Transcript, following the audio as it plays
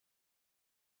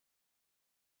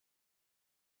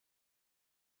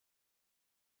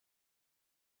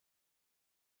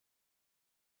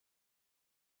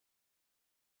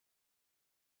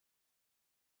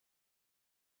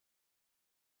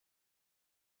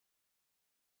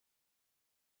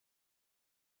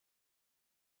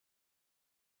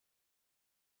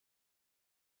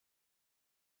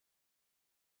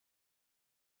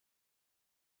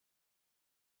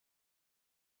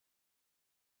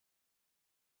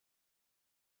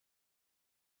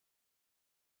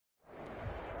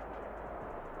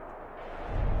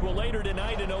Well, later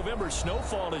tonight in November,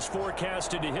 snowfall is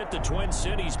forecasted to hit the Twin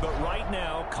Cities, but right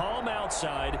now, calm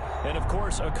outside, and of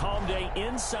course, a calm day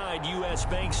inside U.S.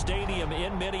 Bank Stadium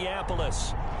in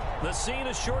Minneapolis. The scene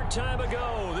a short time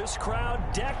ago, this crowd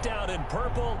decked out in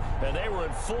purple, and they were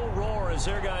in full roar as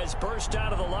their guys burst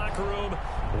out of the locker room.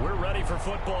 We're ready for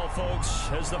football, folks,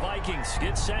 as the Vikings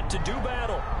get set to do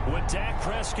battle with Dak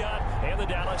Prescott and the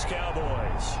Dallas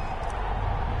Cowboys.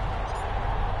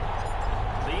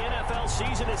 The NFL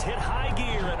season has hit high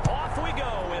gear, and off we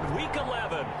go in Week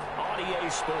 11 on EA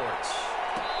Sports.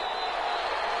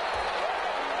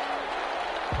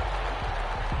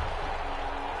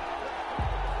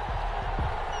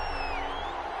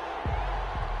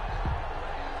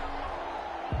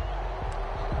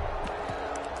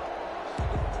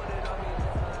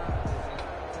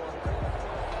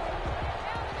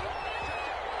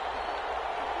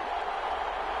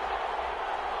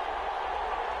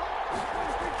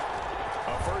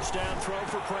 First down throw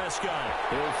for Prescott.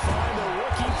 He'll find the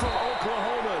rookie from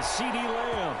Oklahoma, CeeDee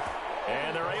Lamb.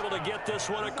 And they're able to get this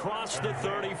one across the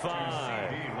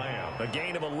 35. A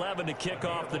gain of 11 to kick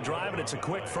off the drive, and it's a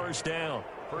quick first down.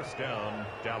 First down,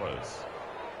 Dallas.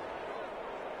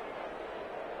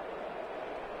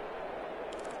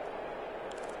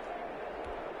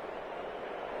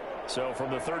 So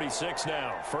from the 36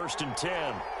 now, 1st and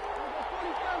 10.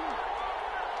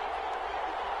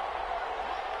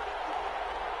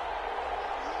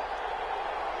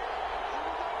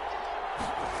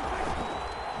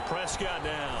 Prescott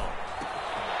now.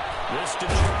 This to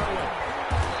Jarwin.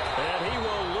 And he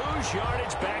will lose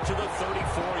yardage back to the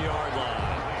 34-yard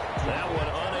line. That one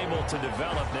unable to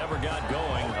develop, never got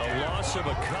going. A loss of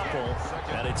a couple,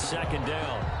 and it's second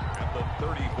down. At the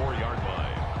 34-yard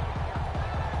line.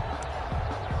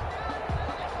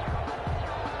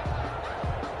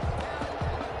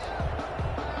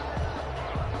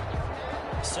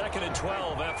 Second and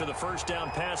 12 after the first down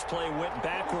pass play went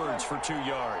backwards for 2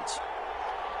 yards.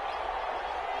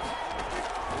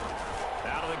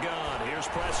 Out of the gun. Here's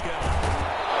Prescott.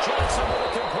 Johnson with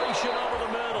a completion over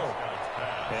the middle.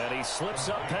 And he slips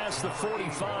up past the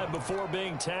 45 before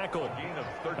being tackled.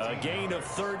 A gain of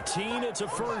 13. It's a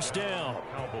first down.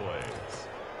 Cowboys.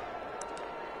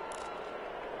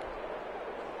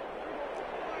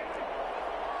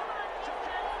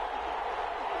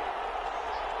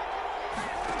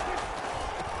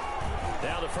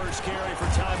 Now the first carry for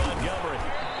Ty Montgomery.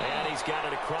 And he's got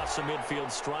it across the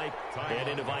midfield stripe and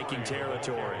into Viking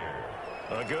territory.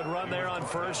 A good run there on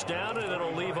first down, and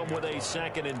it'll leave them with a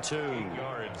 2nd and 2. 8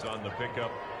 yards on the pickup.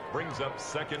 Brings up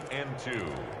 2nd and 2.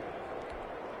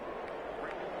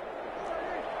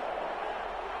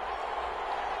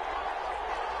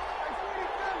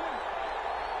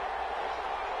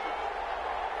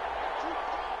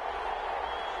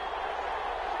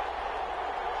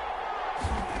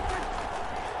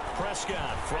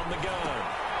 Prescott from the gun.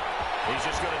 He's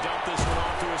just going to dump this one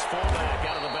off to his fullback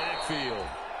out of the backfield.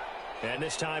 And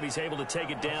this time he's able to take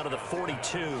it down to the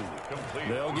 42.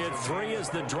 They'll get 3 as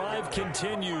the drive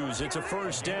continues. It's a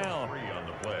first down.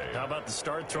 How about the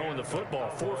start throwing the football?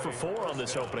 4 for 4 on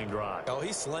this opening drive. Oh,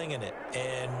 he's slinging it.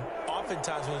 And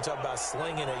oftentimes when you talk about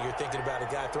slinging it, you're thinking about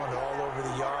a guy throwing it all over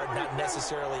the yard, not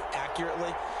necessarily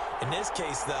accurately. In this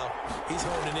case, though, he's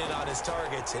honing in on his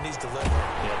targets, and he's delivering.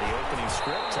 Yeah, the opening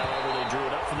script, however, they drew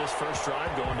it up for this first drive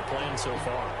going to plan so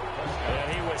far.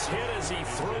 And he was hit as he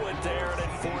threw it there, and it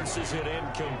forces it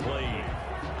incomplete.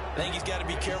 I think he's got to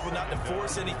be careful not to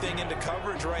force anything into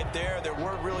coverage right there. There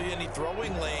weren't really any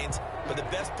throwing lanes, but the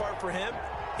best part for him,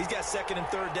 he's got 2nd and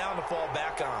 3rd down to fall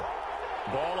back on.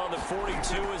 Ball on the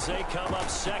 42 as they come up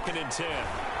 2nd and 10. And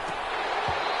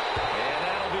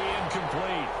that'll be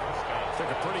incomplete. Took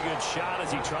a pretty good shot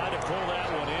as he tried to pull that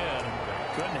one in.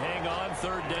 Couldn't hang on,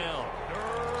 3rd down.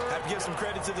 Have to give some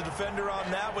credit to the defender on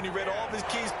that when he read all of his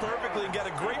keys perfectly and got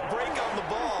a great break on the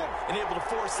ball and able to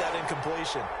force that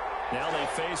incompletion. Now they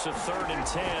face a 3rd and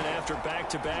 10 after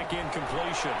back-to-back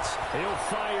incompletions. He'll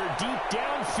fire deep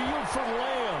downfield for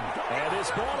Lamb. And this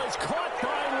ball is caught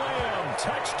by Lamb.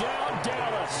 Touchdown,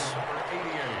 Dallas. Number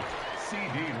 88,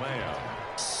 CeeDee Lamb.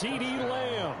 CeeDee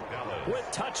Lamb with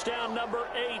touchdown number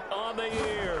 8 on the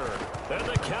year. And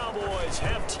the Cowboys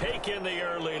have taken the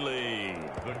early lead.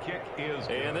 The kick is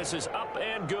good. And this is up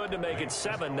and good to make it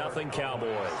 7-0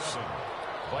 Cowboys.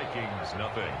 Vikings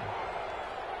nothing.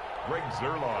 Greg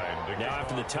Zuerlein. Now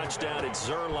after the touchdown, it's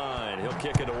Zuerlein. He'll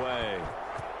kick it away.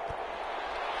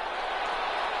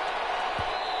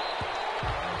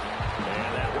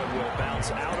 And that one will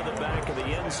bounce out of the back of the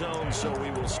end zone, so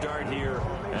we will start here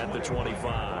at the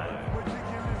 25.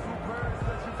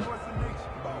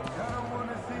 I don't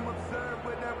wanna see what's served,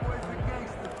 but that boy's a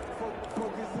gangster.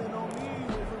 Focus in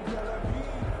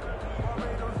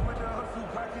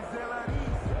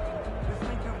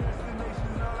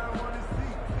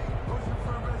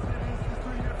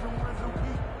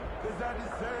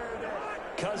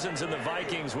Cousins and the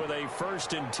Vikings with a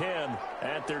 1st and 10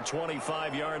 at their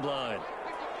 25-yard line.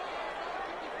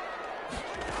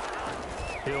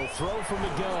 He'll throw from the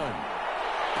gun.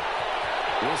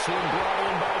 This one brought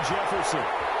in by Jefferson.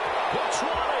 The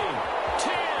 20,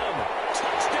 10,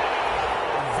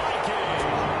 touchdown, Vikings.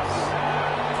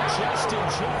 Justin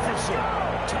Jefferson,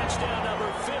 touchdown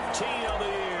number 15 on the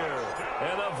year.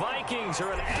 And the Vikings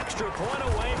are an extra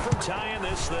point away from tying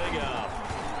this thing up.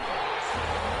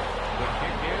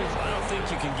 I don't think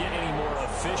you can get any more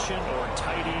efficient or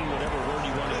tidy, whatever word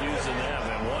you want to use in that.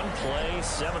 Man, one play,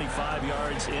 75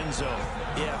 yards, end zone.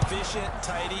 Yeah, efficient,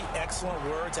 tidy, excellent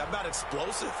words. How about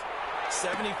explosive?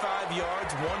 75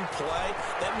 yards, one play.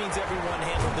 That means everyone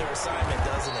handled their assignment,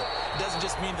 doesn't it? It doesn't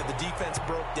just mean that the defense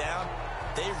broke down.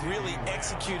 They really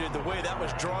executed the way that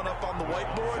was drawn up on the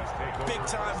whiteboard.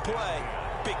 Big-time play,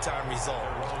 big-time result.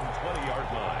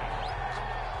 20-yard line.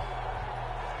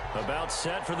 About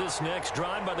set for this next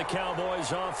drive by the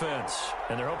Cowboys offense.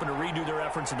 And they're hoping to redo their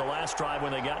efforts in the last drive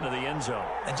when they got into the end zone.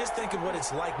 And just think of what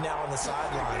it's like now on the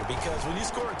sideline, because when you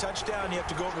score a touchdown, you have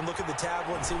to go over and look at the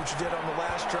tablet and see what you did on the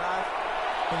last drive.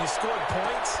 When you scored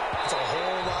points, it's a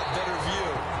whole lot better view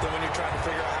than when you're trying to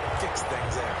figure out how to fix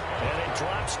things there. And it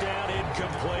drops down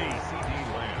incomplete.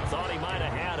 Thought he might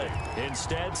have had it.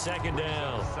 Instead, 2nd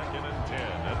down. 2nd and 10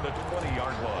 at the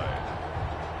 20-yard line.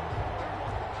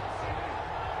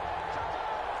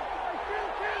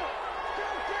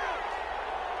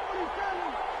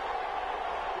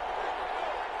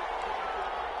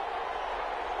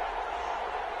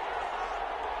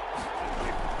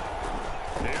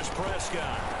 Here's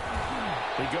Prescott.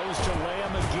 He goes to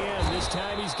Lamb again. This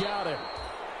time he's got it.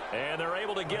 And they're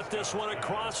able to get this one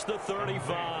across the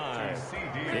 35.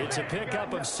 It's a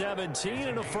pickup of 17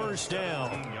 and a 1st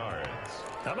down.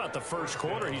 How about the first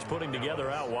quarter he's putting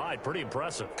together out wide? Pretty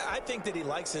impressive. I think that he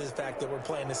likes the fact that we're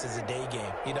playing this as a day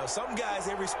game. You know, some guys,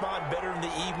 they respond better in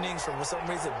the evenings. For some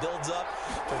reason, it builds up.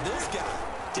 For this guy,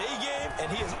 day game,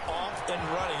 and he is off and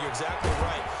running. You're exactly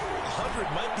right. 100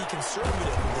 might be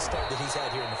conservative with the start that he's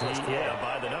had here in the first quarter. Yeah,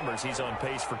 by the numbers, he's on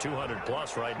pace for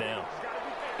 200-plus right now.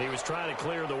 He was trying to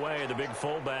clear the way, the big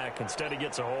fullback. Instead, he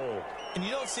gets a hole. And you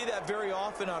don't see that very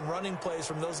often on running plays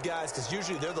from those guys because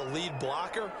usually they're the lead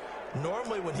blocker.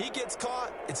 Normally, when he gets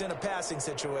caught, it's in a passing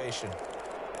situation.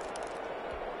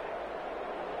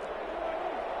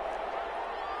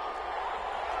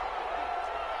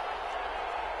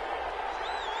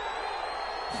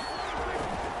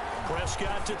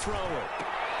 Prescott to throw it.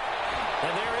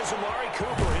 And there is Amari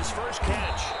Cooper, his first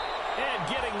catch. And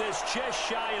getting this just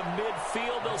shy of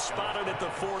midfield, they'll spot it at the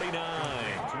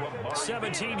 49.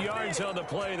 17 yards on the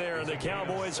play there, and the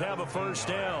Cowboys have a 1st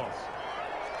down.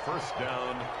 1st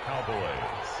down,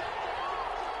 Cowboys.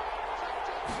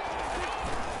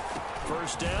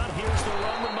 1st down, here's the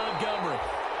run with Montgomery.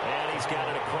 And he's got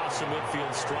it across the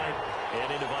midfield stripe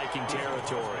and into Viking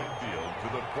territory.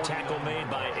 Tackle made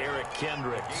by Eric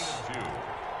Kendricks.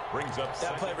 Brings up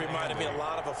that play reminded me a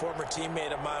lot of a former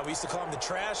teammate of mine. We used to call him the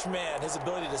trash man. His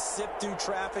ability to sift through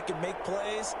traffic and make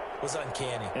plays was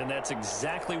uncanny. And that's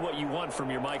exactly what you want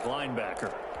from your Mike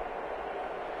linebacker.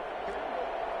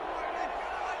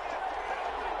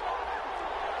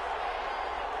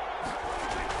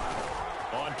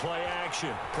 On play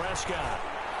action, Prescott.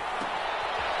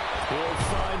 He'll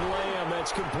find Lamb.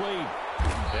 That's complete.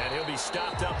 And he'll be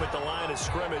stopped up at the line of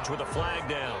scrimmage with a flag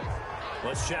down.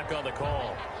 Let's check on the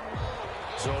call.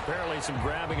 So apparently some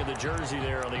grabbing of the jersey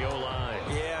there on the O-line.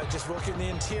 Yeah, just working the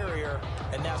interior,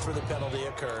 and that's where the penalty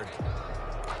occurred.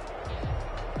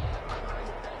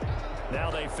 Now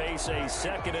they face a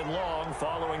 2nd and long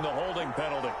following the holding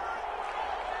penalty.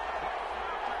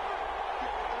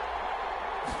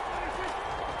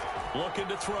 Looking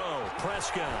to throw.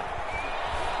 Prescott.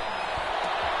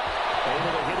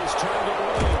 Able to hit his target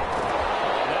early.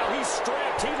 Now he's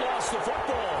stripped. He lost the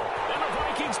football. And the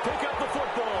Vikings pick up the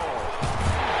football.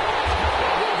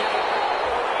 And we'll get it all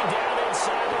the way down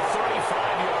inside the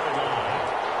 35-yard line.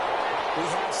 We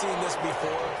have seen this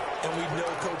before, and we know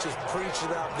coaches preach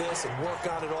about this and work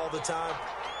on it all the time.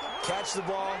 Catch the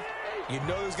ball. You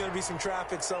know there's going to be some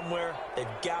traffic somewhere. They've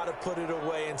got to put it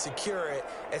away and secure it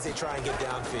as they try and get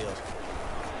downfield.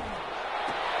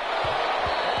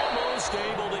 Almost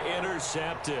able to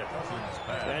intercept it.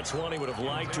 That's one he would have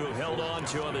liked to have held on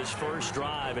to on his first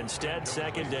drive. Instead,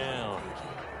 2nd down.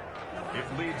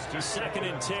 It leads to 2nd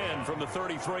and 10 from the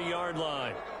 33-yard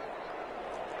line.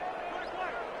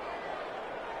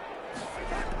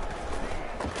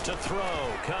 To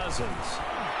throw, Cousins.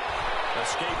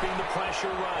 Escaping the pressure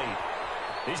right.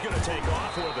 He's going to take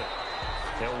off with it.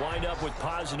 They'll wind up with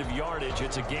positive yardage.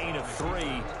 It's a gain of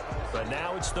 3, but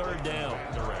now it's third down.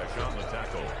 Rash on the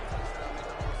tackle.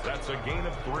 That's a gain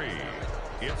of 3.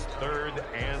 It's 3rd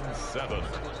and 7.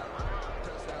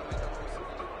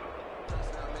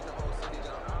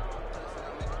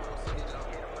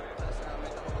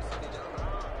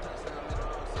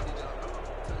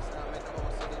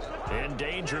 In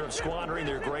danger of squandering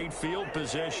their great field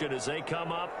position as they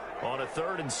come up on a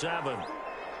 3rd and 7.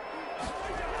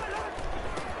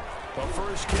 The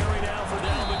first carry now for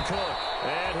Dalvin Cook.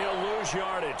 And he'll lose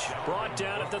yardage. Brought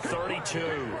down at the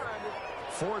 32.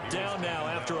 4th down now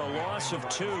after a loss of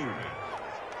 2.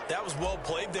 That was well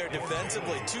played there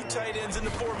defensively. 2 tight ends in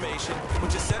the formation,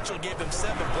 which essentially gave them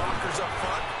 7 blockers up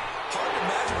front. Hard to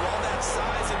imagine with all that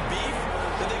size and beef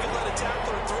that they could let a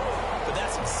tackler through. But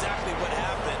that's exactly what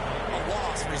happened. A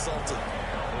loss resulted.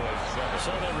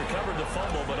 So they recovered the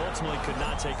fumble, but ultimately could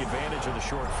not take advantage of the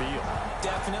short field.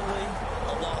 Definitely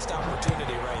a lost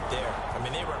opportunity right there. I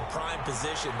mean, they were in prime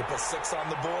position to put 6 on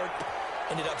the board.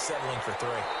 Ended up settling for 3.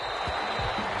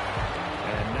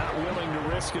 And not willing to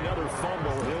risk another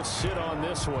fumble. He'll sit on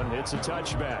this one. It's a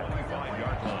touchback.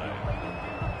 25-yard line.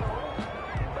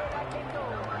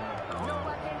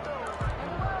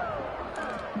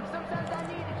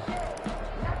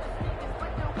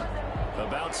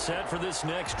 About set for this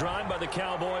next drive by the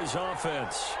Cowboys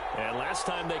offense. And last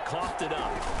time they coughed it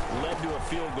up, led to a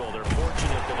field goal. They're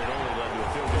fortunate that it only led to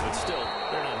a field goal, but still,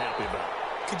 they're not happy about it.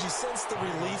 Could you sense the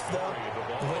relief, though,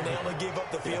 when they only gave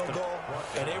up the field goal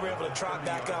and they were able to trot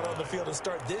back out on the field and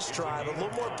start this drive? A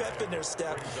little more pep in their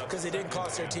step because they didn't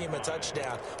cost their team a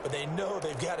touchdown. But they know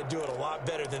they've got to do it a lot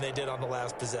better than they did on the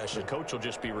last possession. The coach will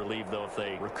just be relieved, though, if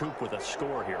they recoup with a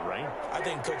score here, right? I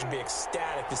think the coach would be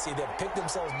ecstatic to see them pick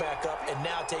themselves back up and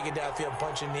now take it downfield and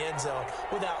punch in the end zone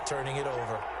without turning it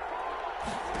over.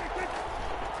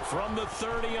 From the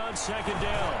 30 on 2nd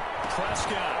down,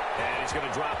 Prescott. And he's going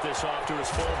to drop this off to his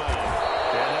fullback.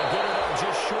 And they'll get it up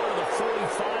just short of the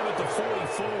 45 at the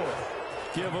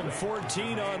 44. Give him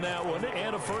 14 on that one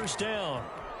and a 1st down.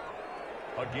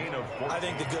 A gain of 14. I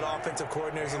think the good offensive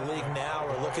coordinators in the league now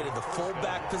are looking at the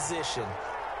fullback position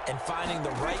and finding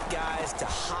the right guys to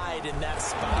hide in that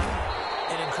spot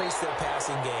and increase their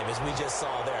passing game, as we just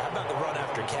saw there. How about the run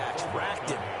after catch? Racked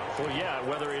him. Well, yeah,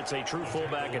 whether it's a true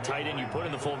fullback, a tight end you put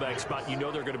in the fullback spot, you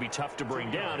know they're going to be tough to bring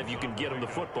down if you can get them the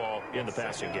football in the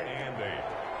passing game. And 8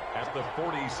 at the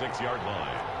 46-yard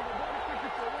line.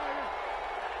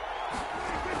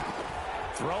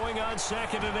 Throwing on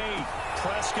 2nd and 8,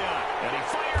 Prescott. And he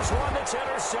fires one that's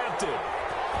intercepted.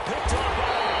 Picked up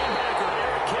by the linebacker,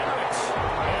 Eric Kendricks.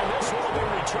 And this will be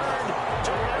returned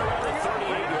to right around the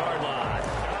 38-yard line.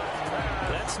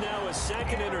 That's now a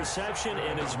 2nd interception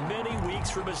in as many weeks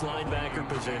from his linebacker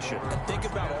position. And think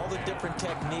about all the different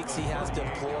techniques he has to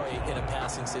employ in a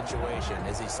passing situation.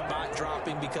 Is he spot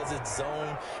dropping because it's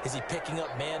zone? Is he picking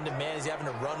up man-to-man? Is he having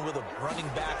to run with a running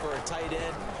back or a tight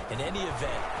end? In any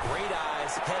event, great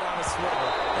eyes, head on a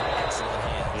swivel, and excellent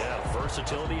hands. Yeah,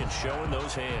 versatility and showing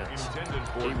those hands.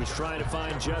 He was trying to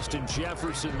find Justin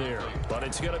Jefferson there, but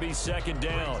it's going to be 2nd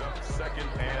down.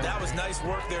 That was nice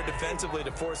work there defensively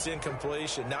to force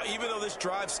incompletion. Now, even though this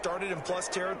drive started in plus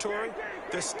territory,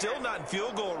 they're still not in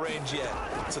field goal range yet.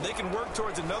 So they can work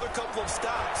towards another couple of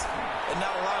stops and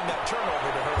not allowing that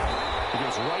turnover to hurt them. He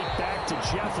goes right back to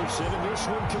Jefferson, and this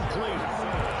one complete.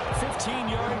 15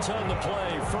 yards on the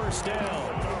play, 1st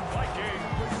down. Vikings.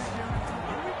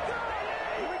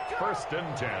 1st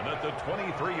and 10 at the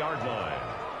 23-yard line.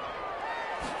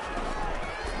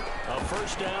 A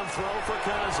 1st down throw for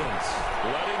Cousins.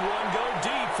 Letting one go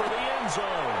deep for the end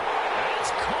zone. And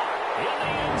it's caught in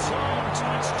the end zone.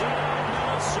 Touchdown,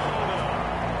 Minnesota.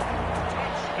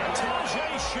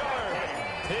 Tajay Sharp,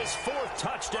 his 4th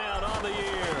touchdown on the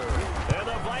year. And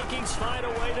the Vikings find a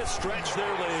way to stretch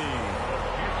their lead.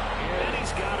 And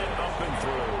he's got it up and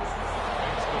through.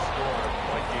 Makes the score,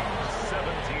 Vikings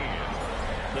 17.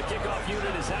 The kickoff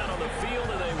unit is out on the field,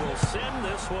 and they will send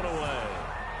this one away.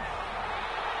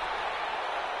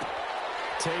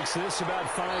 Takes this about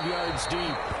 5 yards deep.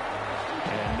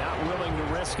 And not willing to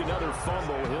risk another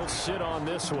fumble. He'll sit on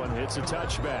this one. It's a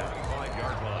touchback.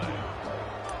 5-yard line.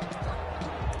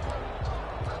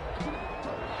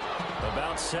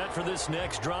 About set for this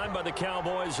next drive by the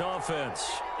Cowboys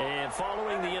offense. And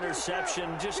following the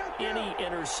interception, just any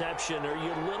interception, are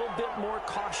you a little bit more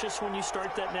cautious when you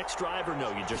start that next drive, or no,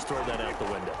 you just throw that out the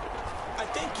window? I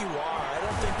think you are. I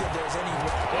don't think that there's any...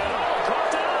 And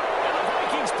caught down, and the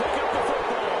Vikings pick up the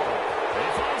football. They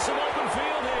find some open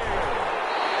field here.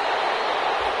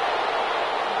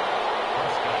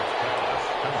 Prescott's pass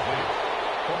complete.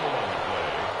 Fumble on the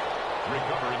play.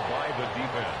 Recovered by the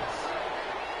defense.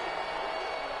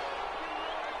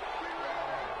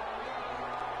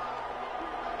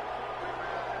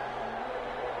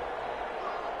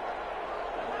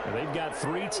 They've got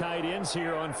 3 tight ends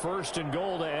here on 1st and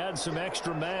goal to add some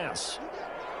extra mass.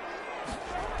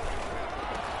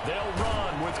 They'll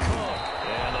run with Cook.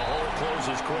 And the hole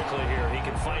closes quickly here. He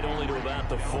can fight only to about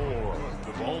the 4.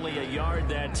 Only a yard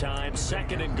that time.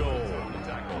 2nd and goal.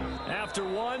 After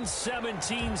 1,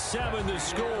 17-7 the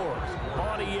score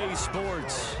on EA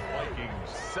Sports. Vikings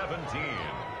 17.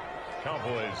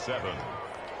 Cowboys 7.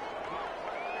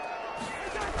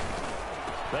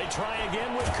 They try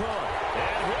again with Cook.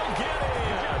 And he'll get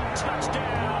in.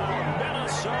 Touchdown,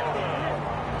 Minnesota.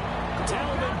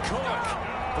 Dalvin Cook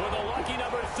with a lucky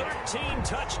number 13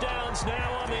 touchdowns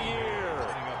now on the year.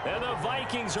 And the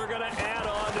Vikings are going to add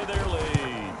on to their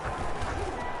lead.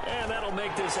 And that'll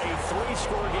make this a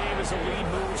 3-score game as the lead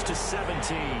moves to 17. The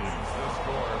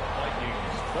score,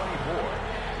 Vikings 24.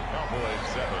 Cowboys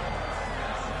 7.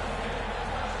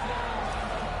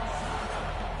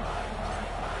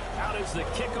 Out is the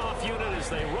kickoff unit as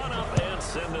they run up and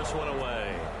send this one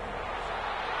away.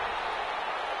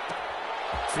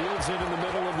 Fields it in the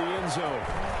middle of the end zone.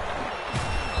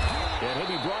 And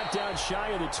he'll be brought down shy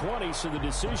of the 20, so the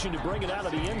decision to bring it out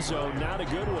of the end zone, not a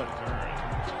good one.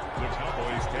 The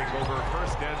Cowboys take over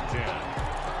 1st and 10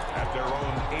 at their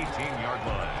own 18-yard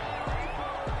line.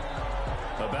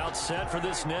 About set for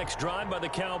this next drive by the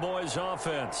Cowboys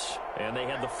offense. And they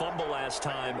had the fumble last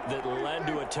time that led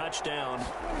to a touchdown.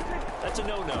 That's a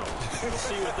no-no. We'll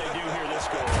see what they do here this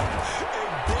go.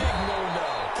 A big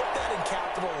no-no. Put that in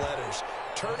capital letters.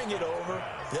 Turning it over,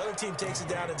 the other team takes it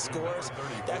down and scores.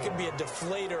 That can be a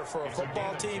deflator for a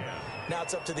football team. Now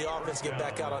it's up to the offense to get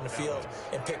back out on the field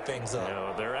and pick things up. You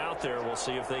know, they're out there. We'll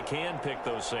see if they can pick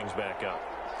those things back up.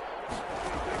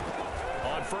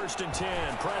 On 1st and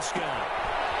 10, Prescott.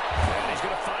 And he's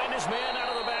going to find his man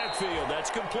out of the backfield. That's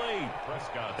complete.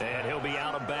 And he'll be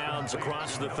out of bounds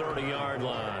across the 30-yard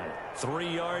line. 3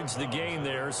 yards the gain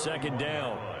there, 2nd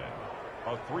down.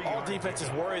 All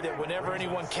defenses worry that whenever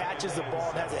anyone catches the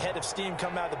ball and has a head of steam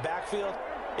come out of the backfield,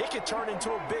 it could turn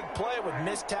into a big play with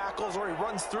missed tackles or he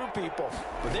runs through people.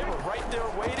 But they were right there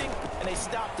waiting, and they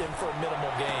stopped him for a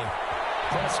minimal gain.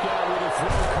 Prescott with a throw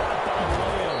caught by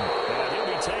Lamb. And he'll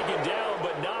be taken down,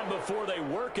 but not before they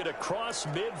work it across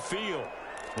midfield.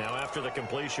 Now, after the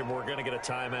completion, we're going to get a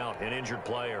timeout, an injured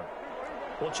player.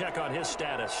 We'll check on his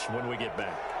status when we get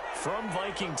back. From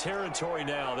Viking territory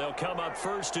now, they'll come up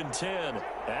 1st and 10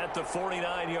 at the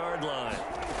 49-yard line.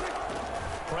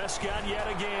 Prescott yet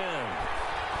again.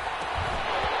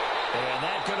 And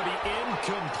that's going to be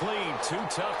incomplete. Too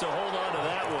tough to hold on to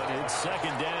that one. It's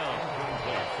 2nd down.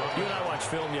 You and I watched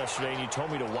film yesterday, and you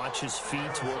told me to watch his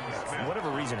feet. Well, for whatever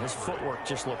reason, his footwork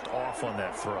just looked off on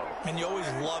that throw. And you always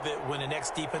love it when the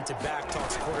next defensive back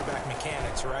talks quarterback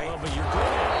mechanics, right? Well, but you're good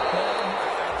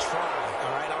at I try,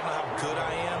 all right? I don't know how good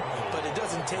I am, but it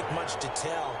doesn't take much to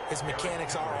tell. His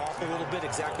mechanics are off a little bit,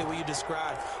 exactly what you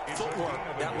described. Footwork,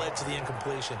 that led to the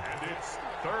incompletion. And it's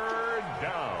 3rd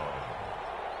down.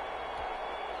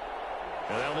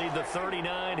 And they'll need the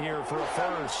 39 here for a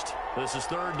first. This is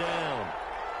 3rd down.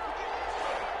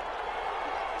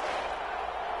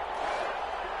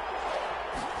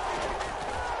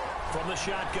 From the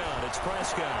shotgun, it's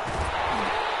Prescott.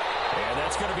 And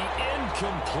that's going to be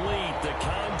incomplete. The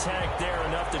contact there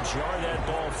enough to jar that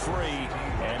ball free.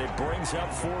 And it brings up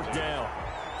 4th down.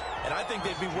 And I think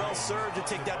they'd be well served to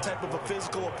take that type of a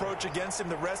physical approach against him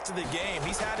the rest of the game.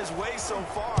 He's had his way so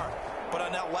far. But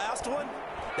on that last one,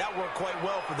 that worked quite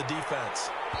well for the defense.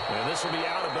 And this will be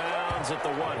out of bounds at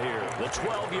the what here? The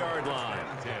 12-yard line.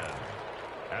 10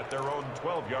 at their own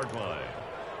 12-yard line.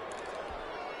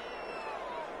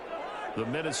 The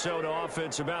Minnesota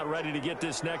offense about ready to get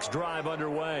this next drive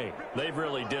underway. They've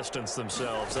really distanced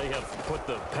themselves. They have put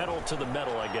the pedal to the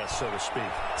metal, I guess, so to speak.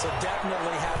 So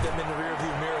definitely have them in the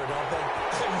rearview mirror, don't they?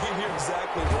 I mean, you're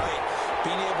exactly right.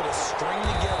 Being able to string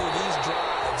together these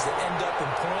drives that end up in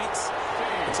points,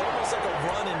 it's almost like a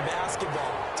run in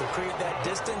basketball to create that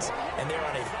distance, and they're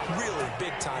on a really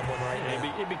big-time one right now.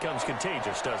 It becomes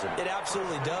contagious, doesn't it? It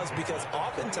absolutely does, because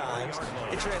oftentimes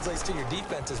it translates to your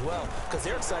defense as well, because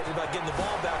they're excited about getting the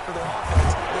ball back for their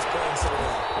offense that's playing so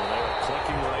well. Well, they are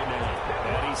clicking right now.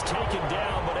 And he's taken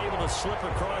down, but able to slip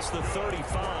across the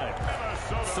 35.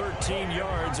 13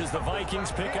 yards as the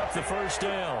Vikings pick up the 1st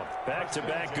down.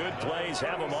 Back-to-back good plays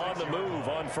have them on the move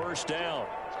on 1st down.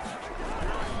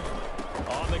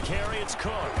 On the carry, it's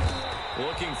Cook.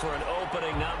 Looking for an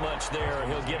opening, not much there.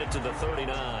 He'll get it to the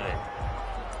 39.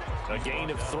 A gain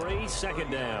of 3, 2nd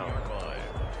down.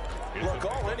 Look,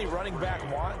 all any running back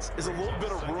wants is a little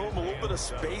bit of room, a little bit of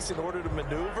space in order to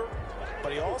maneuver.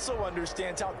 But he also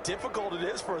understands how difficult it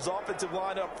is for his offensive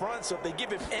line up front. So if they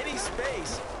give him any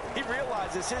space, he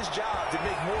realizes his job to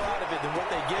make more out of it than what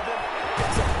they give him.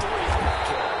 It's a 3 on that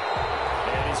carry.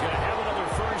 And he's going to have another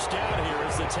first down here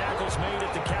as the tackle's made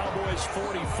at the Cowboys'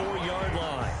 44-yard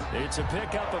line. It's a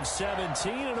pickup of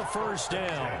 17 and a first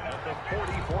down. At the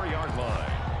 44-yard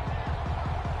line.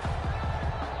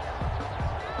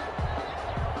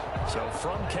 So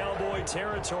from Cowboy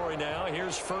territory now,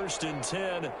 here's 1st and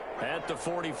 10 at the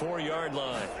 44-yard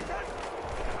line.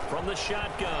 From the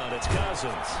shotgun, it's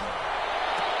Cousins.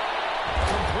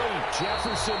 Complete.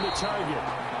 Jefferson the target.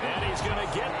 And he's going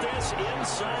to get this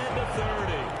inside the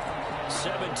 30.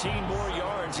 17 more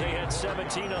yards. They had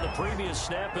 17 on the previous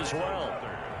snap as well.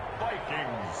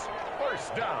 Vikings,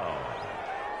 first down.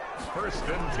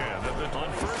 1st and 10 at the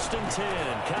on 1st and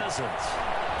 10, Cousins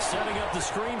setting up the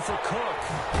screen for Cook.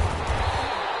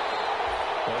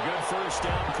 A good first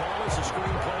down call as the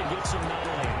screen play gets him 9.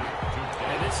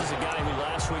 And this is a guy who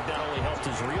last week not only helped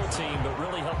his real team, but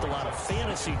really helped a lot of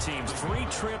fantasy teams. 3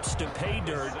 trips to pay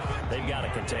dirt. They've got to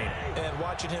contain it. And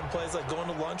watching him play is like going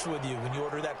to lunch with you when you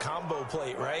order that combo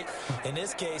plate, right? In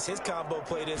this case, his combo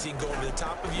plate is he can go over the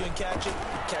top of you and catch it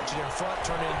in front,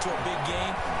 turn it into a big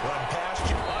gain, run past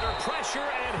you. Under pressure,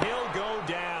 and he'll go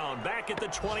down. Back at the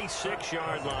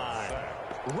 26-yard line.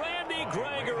 Randy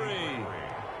Gregory.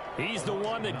 He's the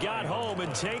one that got home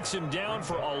and takes him down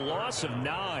for a loss of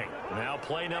 9. Now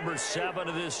play number 7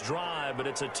 of this drive, but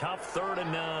it's a tough 3rd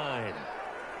and 9.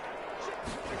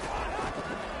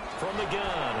 From the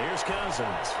gun, here's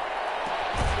Cousins.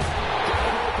 Got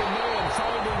an open man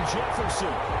finding Jefferson.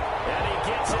 And he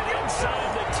gets it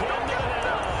inside the 10 to the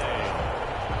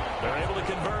 9. They're able to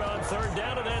convert on 3rd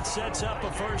down, and that sets up a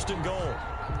 1st and goal.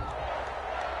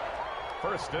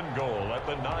 1st and goal at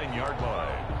the 9-yard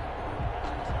line.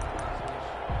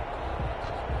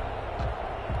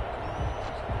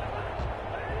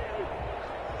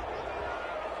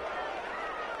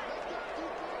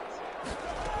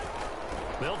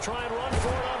 They'll try and run for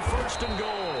it on 1st and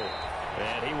goal.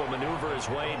 And he will maneuver his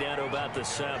way down to about the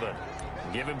 7.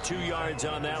 Give him 2 yards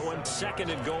on that one. 2nd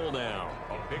and goal now.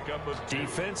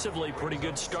 Defensively, pretty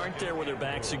good start there with their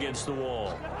backs against the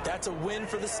wall. That's a win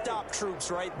for the stop troops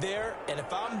right there. And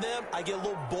if I'm them, I get a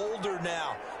little bolder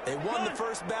now. They won the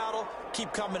first battle.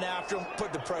 Keep coming after them.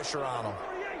 Put the pressure on them.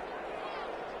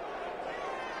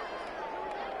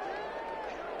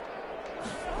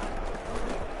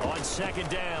 On 2nd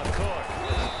down, Cook.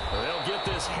 They'll get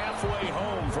this halfway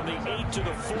home from the 8 to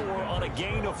the 4 on a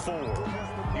gain of 4.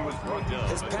 He was brought down.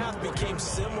 His path became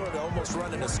similar to almost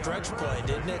running a stretch play,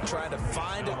 didn't it? Trying to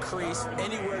find a crease,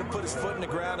 anywhere to put his foot in the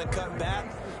ground and cut back.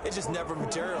 It just never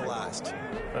materialized.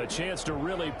 A chance to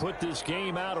really put this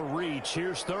game out of reach.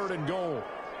 Here's 3rd and goal.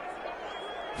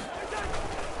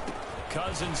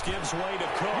 Cousins gives way to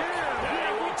Cook. And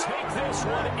he will take this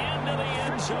one into the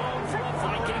end zone for a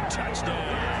Viking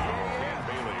touchdown.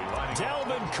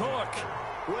 Dalvin Cook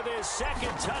with his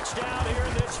 2nd touchdown here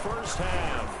in this first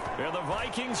half. And the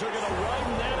Vikings are going to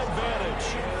run that advantage.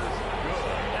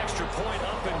 Good. Extra point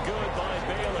up and good by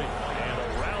Bailey. And a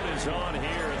rout is on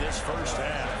here in this first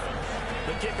half.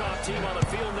 The kickoff team on the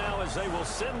field now as they will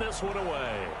send this one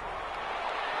away.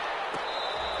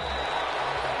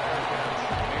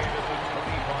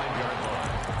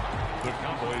 The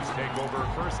Cowboys take over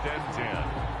 1st and 10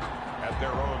 at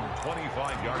their own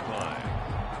 25-yard line.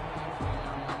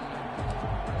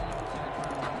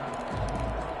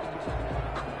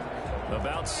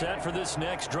 About set for this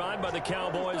next drive by the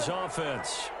Cowboys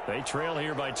offense. They trail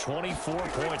here by 24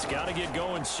 points. Got to get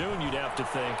going soon, you'd have to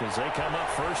think, as they come up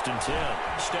 1st and 10.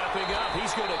 Stepping up,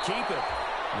 he's going to keep it.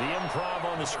 The improv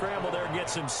on the scramble there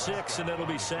gets him 6, and it'll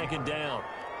be 2nd down.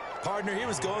 Partner, he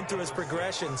was going through his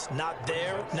progressions. Not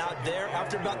there, not there.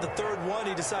 After about the 3rd one,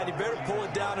 he decided he better pull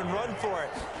it down and run for it.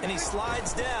 And he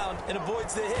slides down and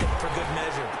avoids the hit for good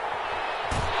measure.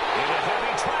 Into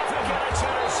heavy traffic, and it's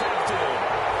intercepted.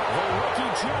 The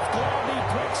rookie Jeff Gladney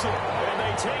picks it. And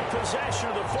they take possession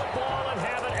of the football and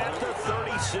have it at the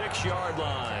 36-yard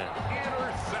line.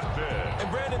 Intercepted. And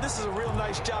Brandon, this is a real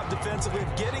nice job defensively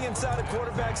of getting inside a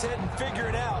quarterback's head and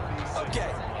figuring out,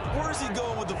 okay, where's he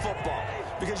going with the football?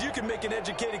 Because you can make an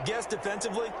educated guess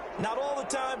defensively. Not all the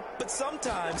time, but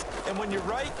sometimes. And when you're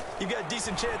right, you've got a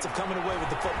decent chance of coming away with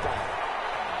the football.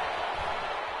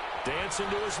 Dancing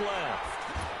to his left.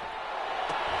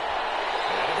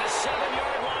 And at the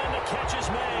 7-yard line, the catch is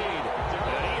made.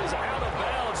 And he is out of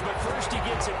bounds, but first he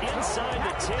gets it inside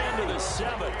the 10 to the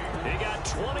 7. He got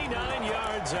 29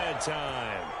 yards that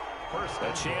time.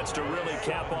 A chance to really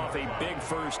cap off a big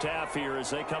first half here as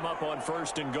they come up on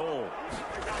 1st and goal.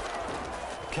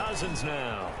 Cousins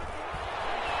now.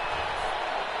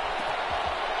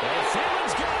 And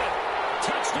Thielman's got it.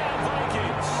 Touchdown,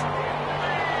 Vikings.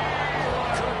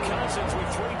 Kirk Cousins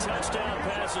with 3 touchdown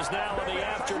passes now in the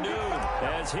afternoon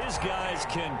as his guys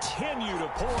continue to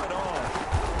pour it on.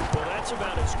 Well, that's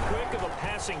about as quick of a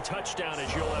passing touchdown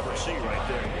as you'll ever see right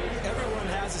there. Everyone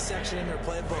has a section in their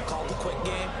playbook called the quick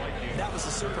game. That was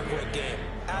a super quick game.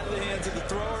 Out of the hands of the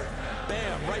thrower,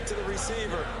 bam, right to the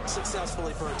receiver,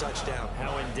 successfully for a touchdown.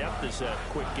 How in-depth is that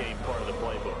quick game part of the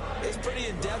playbook? It's pretty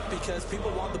in-depth because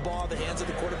people want the ball in the hands of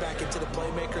the quarterback into the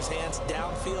playmaker's hands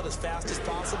downfield as fast as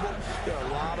possible. There are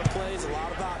a lot of plays, a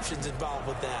lot of options involved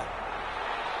with that.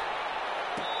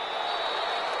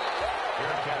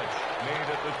 Fair catch made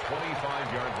at the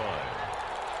 25-yard line.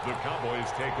 The Cowboys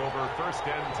take over 1st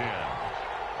and 10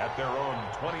 at their own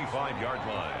 25-yard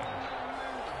line.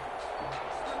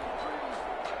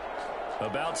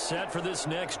 About set for this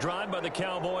next drive by the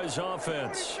Cowboys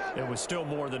offense. It was still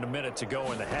more than a minute to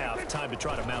go in the half. Time to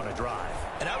try to mount a drive.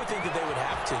 And I would think that they would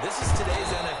have to. This is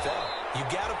today's NFL. You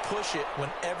got to push it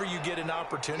whenever you get an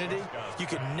opportunity. You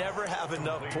can never have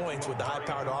enough points with the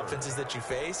high-powered offenses that you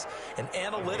face. And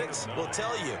analytics will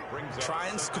tell you, try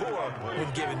and score when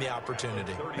given the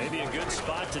opportunity. Maybe a good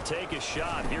spot to take a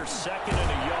shot. Here's 2nd and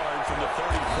a yard from the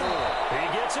 34. He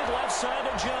gets it left side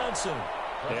of Johnson.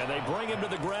 And they bring him to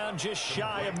the ground just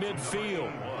shy of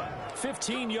midfield.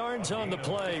 15 yards on the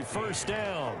play, 1st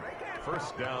down.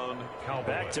 1st down, Cowboys.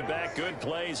 Back-to-back good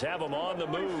plays have them on the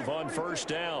move on 1st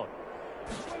down.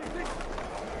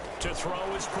 To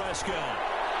throw is Prescott.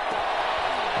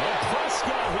 And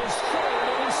Prescott, his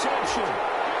 3rd interception.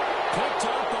 Picked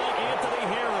up by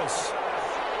Anthony Harris.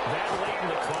 That late in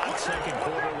the clock, 2nd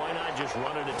quarter, why not just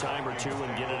run it a time or two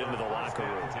and get it into the locker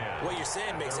room? What you're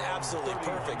saying makes absolutely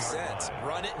perfect sense.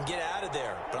 Run it and get out of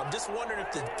there. But I'm just wondering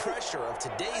if the pressure of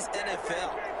today's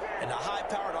NFL and the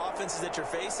high-powered offenses that you're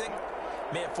facing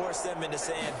may have forced them into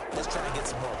saying, let's try and get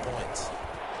some more points.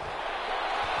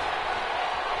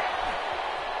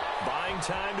 Buying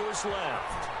time to his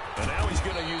left. And now he's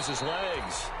going to use his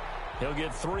legs. He'll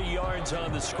get 3 yards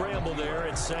on the scramble there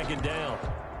at 2nd down.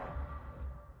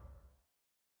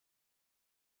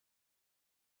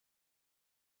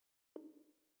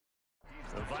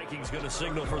 The Vikings going to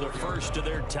signal for the first of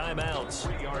their timeouts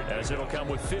as it'll come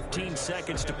with 15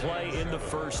 seconds to play in the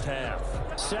 1st half.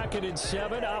 2nd and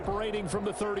 7, operating from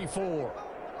the 34.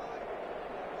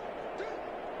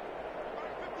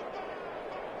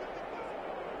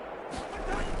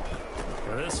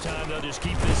 This time they'll just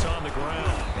keep this on the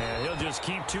ground. And he'll just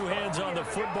keep 2 hands on the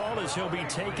football as he'll be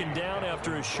taken down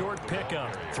after a short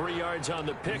pickup. 3 yards on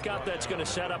the pickup. That's going to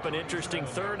set up an interesting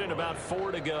 3rd and about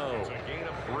 4 to go. It's a gain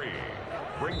of 3.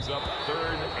 Brings up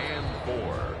 3rd and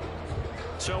 4.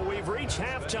 So we've reached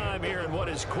halftime here in what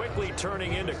is quickly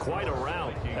turning into quite a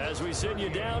rout as we send you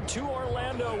down to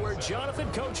Orlando where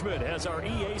Jonathan Coachman has our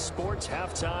EA Sports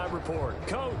halftime report.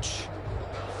 Coach.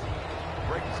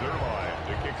 Greg Zuerlein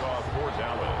to kick off for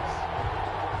Dallas.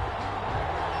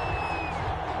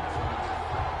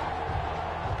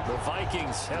 The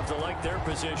Vikings have to like their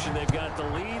position. They've got the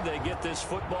lead. They get this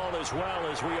football as well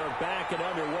as we are back and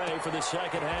underway for the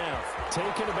 2nd half.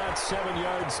 Taken about 7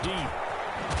 yards deep.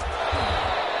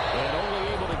 And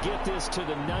only able to get this to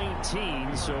the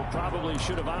 19, so probably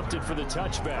should have opted for the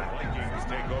touchback. Vikings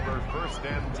take over 1st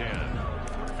and 10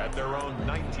 at their own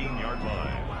 19-yard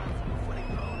line.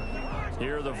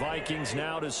 Here are the Vikings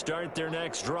now to start their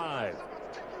next drive.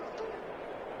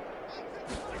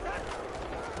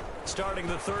 Starting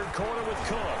the 3rd quarter with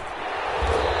Cook.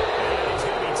 And he's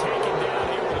going to be taken down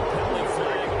here with a penalty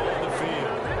flag on the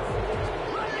field.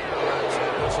 So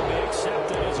this will be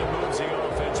accepted as it moves the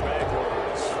offense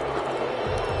backwards.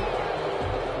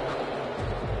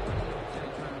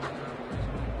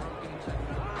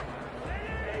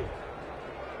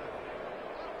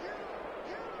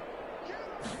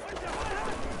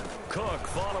 Cook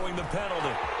following the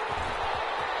penalty.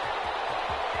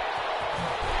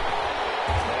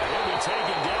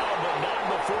 Taken down, but not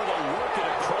before they work it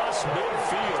across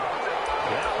midfield.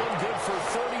 That one good for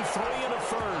 33 and a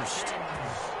 1st.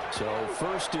 So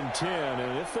 1st and 10,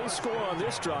 and if they score on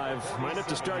this drive, might have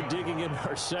to start digging in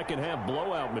our 2nd half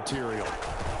blowout material.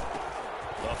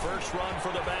 The first run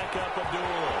for the backup,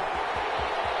 Abdullah.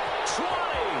 20!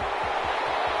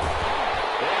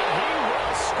 And he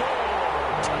will score!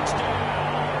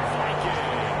 Touchdown,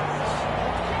 Vikings!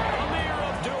 Amir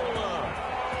Abdullah,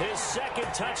 his 2nd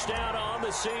touchdown on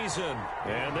the season.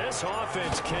 And this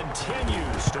offense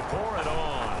continues to pour it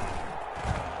on.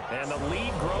 And the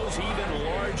lead grows even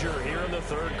larger here in the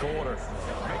third quarter.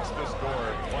 Makes the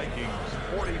score Vikings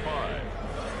 45.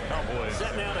 Cowboys.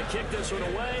 Set now to kick this one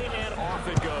away, and off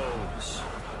it goes.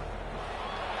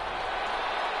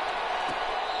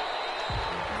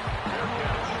 Their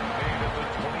catch made at the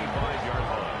 25-yard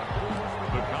line.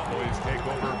 The Cowboys take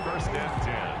over first and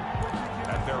 10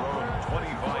 at their own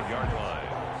 25-yard line.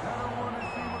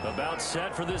 About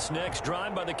set for this next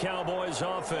drive by the Cowboys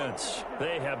offense.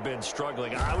 They have been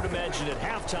struggling. I would imagine at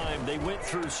halftime they went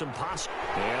through some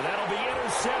and that'll be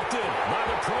intercepted by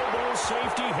the Pro Bowl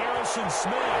safety Harrison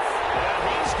Smith. And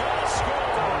he's going to score.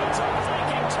 It's a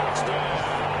Viking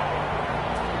touchdown.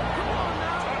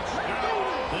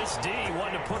 This D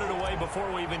wanted to put it away before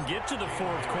we even get to the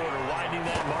fourth quarter, widening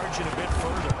that margin a bit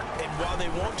further. And while they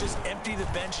won't just empty the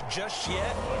bench just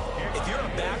yet, if you're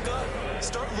a backup,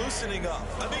 start loosening up.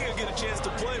 I think you'll get a chance to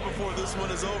play before this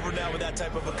one is over now with that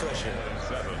type of a cushion.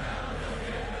 7.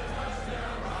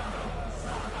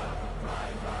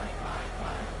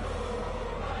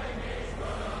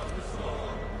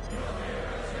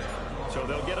 So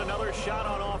they'll get another shot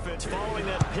on offense following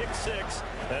that pick six.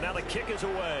 And now the kick is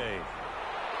away.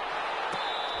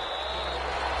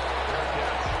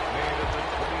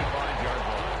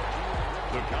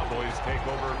 The Cowboys take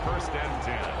over first and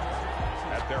 10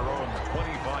 at their own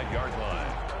 25-yard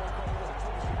line.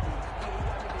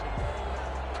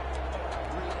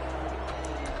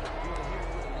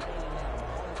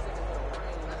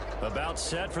 About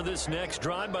set for this next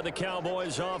drive by the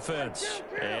Cowboys offense.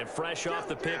 And fresh off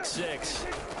the pick six.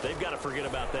 They've got to forget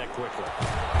about that quickly.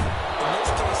 In this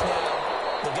case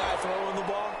now, the guy throwing the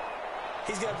ball,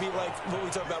 he's got to be like what we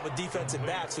talk about with defensive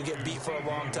backs who get beat for a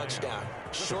long touchdown.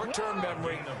 Short-term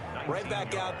memory, right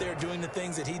back out there doing the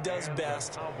things that he does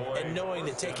best, and knowing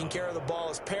that taking care of the ball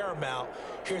is paramount.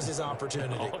 Here's his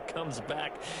opportunity. All comes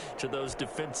back to those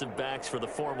defensive backs for the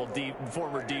former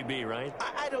DB, right?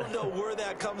 I don't know where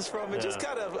that comes from. It just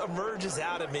kind of emerges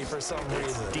out of me for some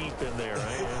reason. Deep in there,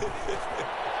 right?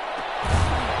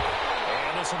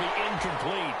 And this will be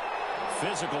incomplete.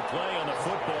 Physical play on the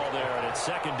football there, and it's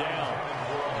second down.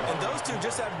 And those two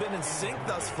just haven't been in sync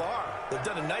thus far. They've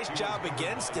done a nice job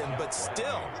against him, but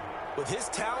still, with his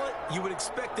talent, you would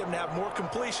expect him to have more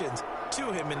completions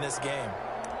to him in this game.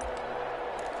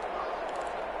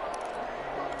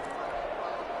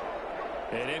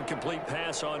 An incomplete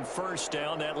pass on first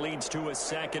down. That leads to a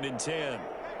 2nd and 10.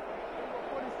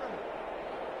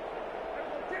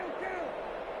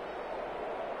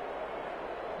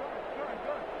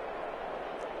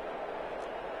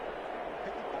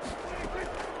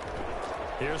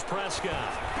 Here's Prescott.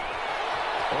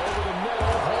 Over the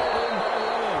middle, hauled in by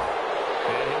Willie.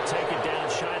 And he'll take it down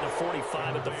shy of the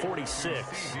 45 at the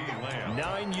 46.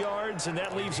 9 yards, and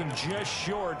that leaves him just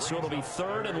short, so it'll be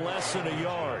third and less than a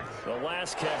yard. The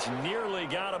last catch nearly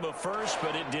got him a first,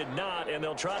 but it did not, and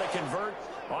they'll try to convert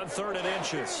on 3rd and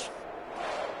inches.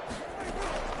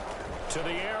 To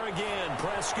the air again,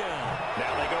 Prescott.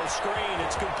 Now they go screen.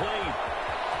 It's complete.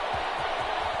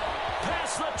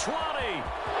 Past the 20.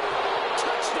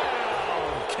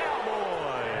 Touchdown,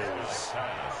 Cowboys.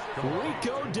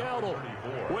 Rico Dowdle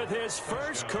with his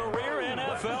first career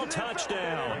NFL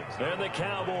touchdown. And the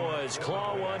Cowboys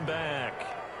claw one back.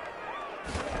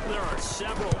 There are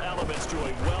several elements to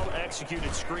a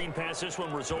well-executed screen pass. This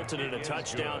one resulted in a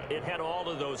touchdown. It had all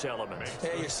of those elements.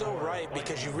 Yeah, you're so right,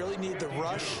 because you really need the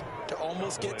rush to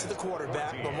almost get to the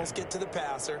quarterback, almost get to the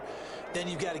passer. Then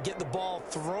you've got to get the ball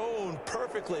thrown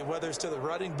perfectly, whether it's to the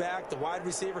running back, the wide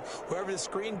receiver, whoever the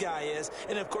screen guy is.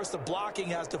 And, of course, the blocking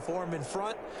has to form in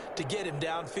front to get him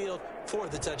downfield for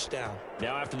the touchdown.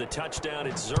 Now after the touchdown,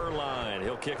 it's Zerline.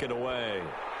 He'll kick it away.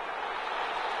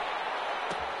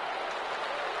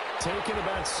 Taken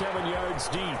about 7 yards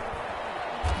deep.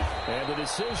 And the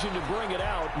decision to bring it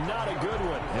out, not a good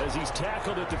one, as he's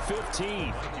tackled at the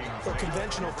 15. For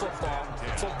conventional football,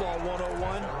 football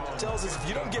 101 tells us if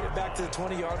you don't get it back to the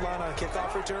 20-yard line on a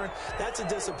kickoff return, that's a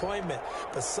disappointment.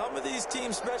 But some of these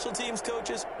teams, special teams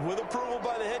coaches, with approval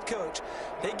by the head coach,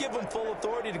 they give them full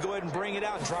authority to go ahead and bring it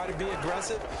out and try to be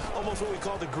aggressive. Almost what we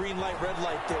call the green light, red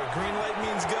light theory. Green light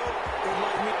means go, red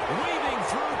light means... Weaving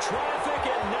through traffic,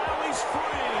 and now he's free.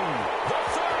 The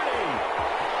 30.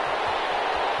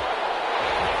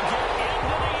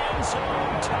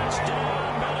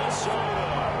 Touchdown, Minnesota.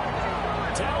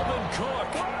 Dalvin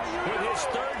Cook with his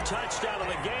 3rd touchdown of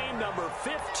the game, number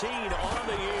 15 on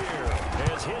the year,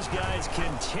 as his guys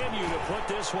continue to put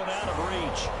this one out of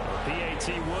reach. PAT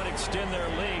would extend their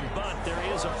lead, but there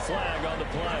is a flag on the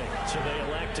play, so they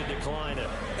elect to decline it.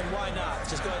 And why not?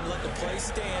 Just go ahead and let the play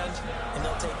stand, and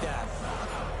they'll take that.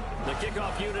 The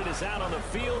kickoff unit is out on the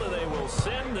field, and they will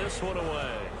send this one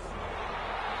away.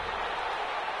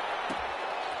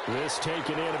 This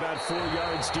taken in about 4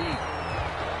 yards deep.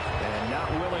 And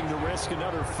not willing to risk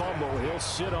another fumble. He'll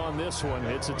sit on this one.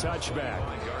 It's a touchback.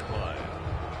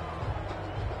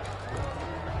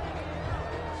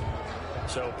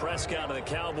 So Prescott and the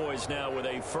Cowboys now with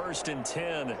a 1st and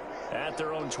 10 at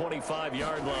their own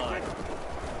 25-yard line.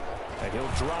 And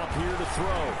he'll drop here to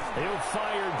throw. He'll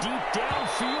fire deep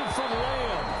downfield from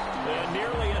Lamb. And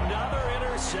nearly another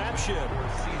interception.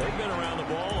 They've been around the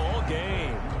ball all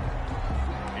game.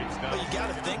 Well, you got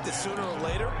to think that sooner or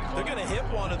later they're going to hit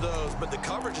one of those, but the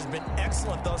coverage has been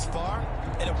excellent thus far,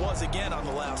 and it was again on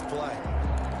the last play.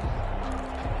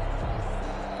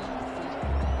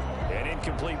 An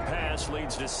incomplete pass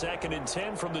leads to 2nd and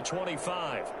 10 from the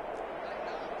 25.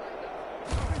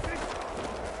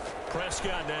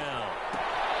 Prescott now.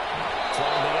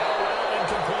 From the out route,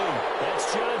 incomplete.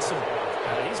 That's Johnson.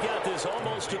 He's got this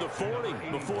almost to the 40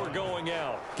 before going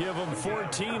out. Give him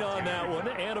 14 on that one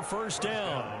and a 1st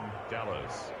down.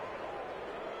 Dallas.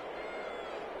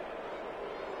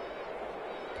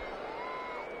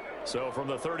 So from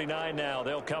the 39 now,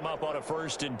 they'll come up on a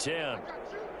 1st and 10.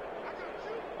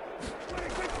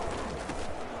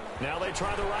 Now they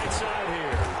try the right side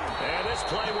here. And this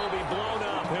play will be blown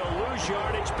up. He'll lose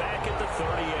yardage back at the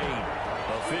 38.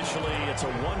 Officially, it's a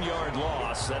 1-yard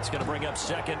loss. That's going to bring up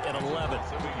 2nd and 11.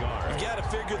 You got to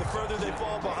figure the further they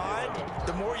fall behind,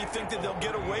 the more you think that they'll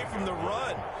get away from the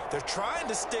run. They're trying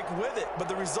to stick with it, but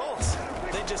the results,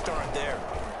 they just aren't there.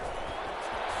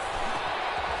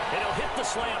 And he'll hit the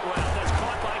slant route. That's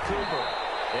caught by Cooper.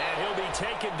 And he'll be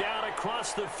taken down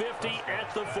across the 50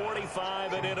 at the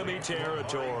 45 in enemy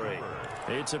territory.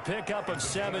 It's a pickup of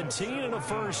 17 and a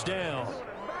 1st down.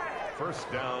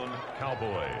 1st down,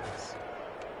 Cowboys.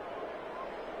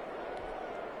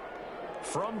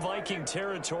 From Viking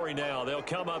territory now, they'll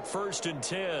come up 1st and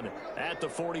 10 at the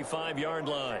 45-yard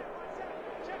line.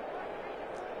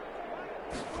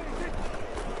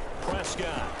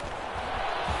 Prescott.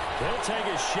 He'll take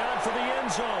a shot for the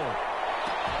end zone.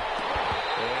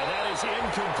 And that is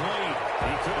incomplete.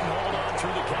 He couldn't hold on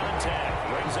through the contact.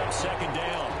 Brings up 2nd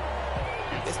down.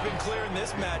 It's been clear in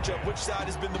this matchup which side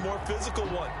has been the more physical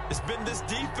one. It's been this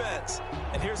defense.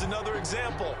 And here's another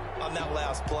example on that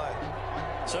last play.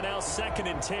 So now 2nd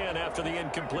and 10 after the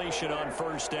incompletion on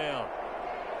 1st down.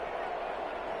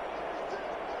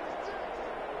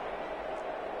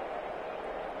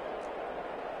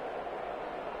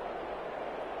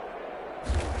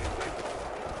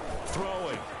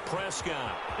 Throwing,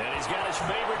 Prescott. And he's got his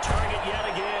favorite target yet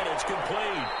again. It's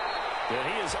complete.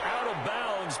 And he is out of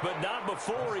bounds, but not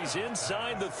before he's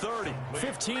inside the 30.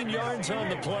 15 yards on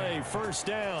the play, 1st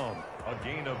down. A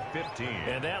gain of 15.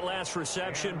 And that last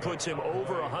reception puts him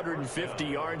over 150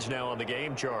 yards now on the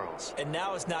game, Charles. And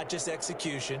now it's not just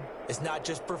execution. It's not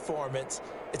just performance.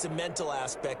 It's a mental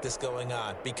aspect that's going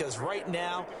on. Because right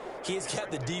now, he's got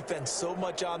the defense so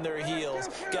much on their heels,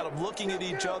 got them looking at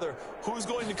each other. Who's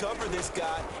going to cover this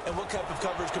guy, and what type of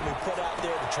coverage can we put out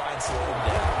there to try and slow him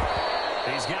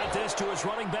down? He's got this to his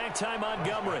running back, Ty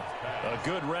Montgomery. A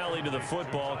good rally to the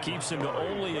football keeps him to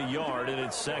only a yard, and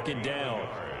it's 2nd down.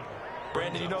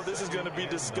 Brandon, you know this is going to be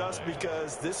discussed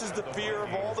because this is the fear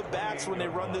of all the backs when they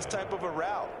run this type of a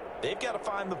route. They've got to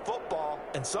find the football,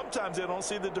 and sometimes they don't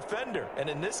see the defender. And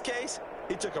in this case,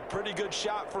 he took a pretty good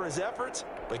shot for his efforts,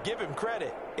 but give him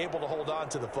credit, able to hold on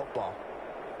to the football.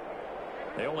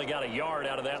 They only got a yard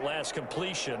out of that last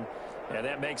completion, and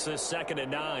that makes this 2nd and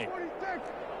 9.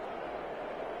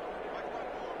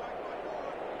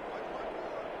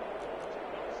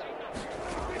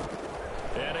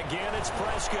 And again, it's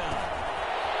Prescott.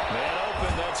 Man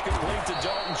open, that's complete to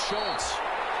Dalton Schultz.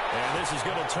 And this is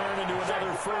going to turn into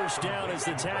another 1st down as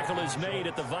the tackle is made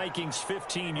at the Vikings'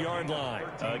 15-yard line.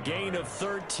 A gain of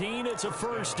 13, it's a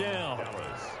 1st down.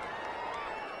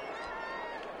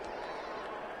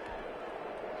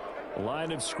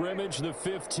 Line of scrimmage, the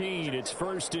 15. It's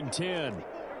 1st and 10.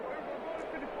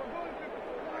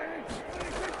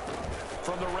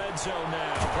 From the red zone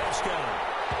now, Prescott.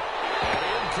 And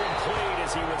incomplete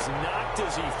as he was knocked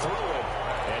as he threw it.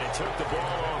 And it took the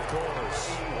ball off course.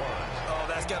 Oh,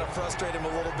 that's got to frustrate him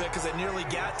a little bit because they nearly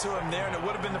got to him there, and it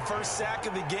would have been the first sack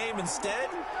of the game. Instead,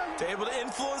 they're able to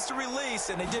influence the release,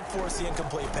 and they did force the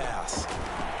incomplete pass.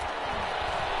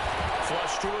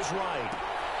 Flush to his right.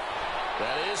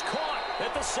 That is caught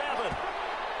at the 7.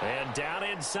 And down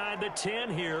inside the 10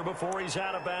 here before he's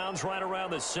out of bounds right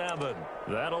around the 7.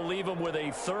 That'll leave him with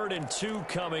a 3rd and 2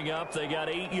 coming up. They got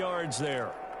 8 yards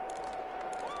there.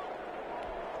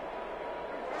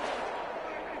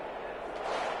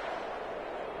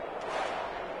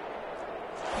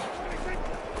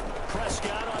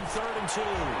 Prescott on 3rd and 2.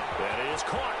 That is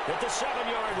caught at the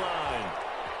 7-yard line.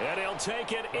 And he'll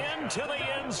take it into the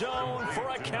end zone for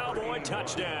a Cowboy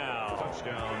touchdown.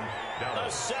 A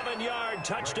 7-yard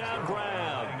touchdown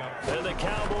grab. And the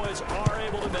Cowboys are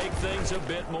able to make things a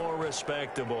bit more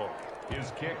respectable.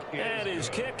 His kick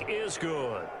is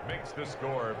good. Makes the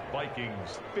score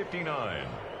Vikings 59,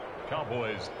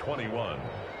 Cowboys 21.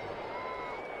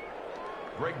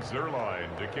 Greg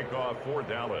Zuerlein to kick off for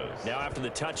Dallas. Now after the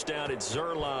touchdown, it's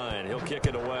Zuerlein. He'll kick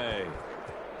it away.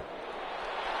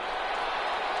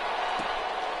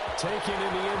 Taken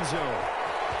in the end zone.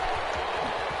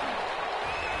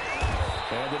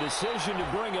 And the decision to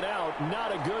bring it out,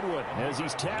 not a good one, as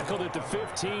he's tackled at the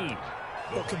 15.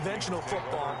 Well, conventional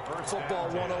football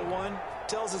 101,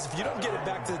 tells us if you don't get it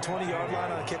back to the 20-yard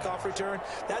line on a kickoff return,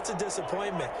 that's a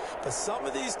disappointment. But some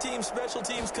of these teams, special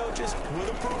teams coaches,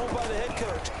 with approval by the head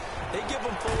coach, they give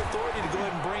them full authority to go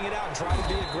ahead and bring it out and try to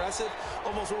be aggressive,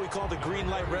 almost what we call the green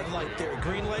light, red light theory.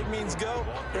 Green light means go,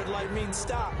 red light means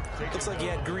stop. Looks like he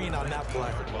had green on that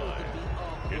play.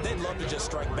 They'd love to just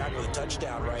strike back with a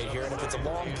touchdown right here, and if it's a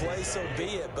long play, so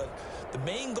be it. But the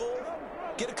main goal,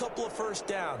 get a couple of first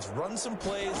downs, run some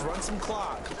plays, run some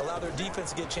clock, allow their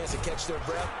defense to get a chance to catch their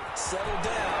breath, settle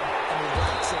down, and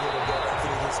relax a little bit after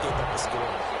they just gave up a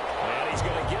score. And he's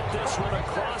going to get this one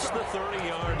across the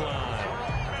 30-yard line.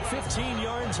 15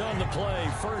 yards on the play,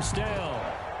 first down.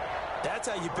 That's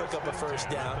how you pick up a first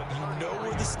down. You know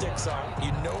where the sticks are,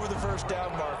 you know where the first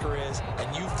down marker is,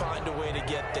 and you find a way to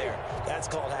get there. That's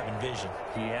called having vision.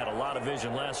 He had a lot of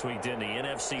vision last week, didn't he?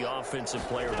 NFC Offensive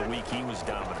Player of the Week, he was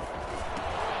dominant.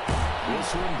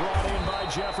 This one brought in by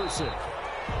Jefferson.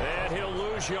 And he'll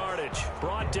lose yardage.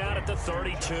 Brought down at the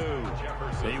 32.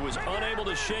 He was unable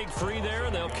to shake free there,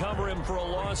 and they'll cover him for a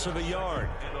loss of a yard.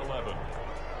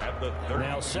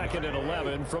 Now 2nd and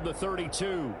 11 from the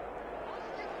 32.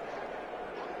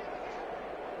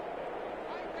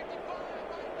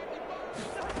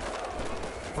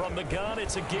 From the gun,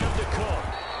 it's a give to Cook.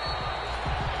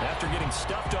 After getting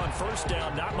stuffed on first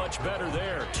down, not much better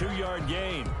there. 2-yard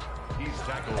gain.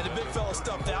 And the big fella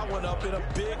stuffed that one up in a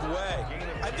big way.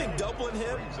 I think doubling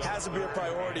him has to be a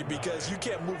priority because you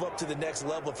can't move up to the next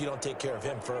level if you don't take care of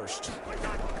him first.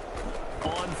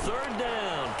 On 3rd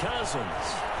down, Cousins.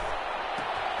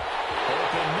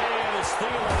 Open man is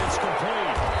Thielen. It's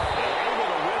complete. And able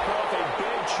to rip off a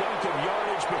big chunk of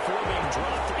yardage before being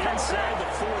dropped inside the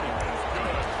 40.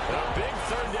 A big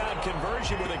 3rd down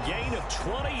conversion with a gain of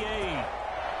 28.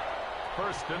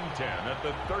 1st and 10 at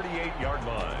the 38-yard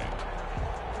line.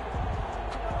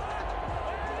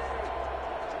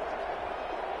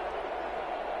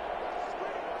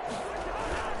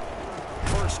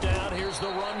 First down, here's the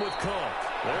run with Cook.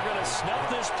 They're going to snuff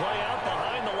this play out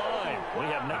behind the line. We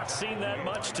have not seen that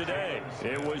much today.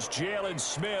 It was Jalen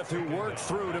Smith who worked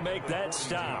through to make that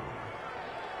stop.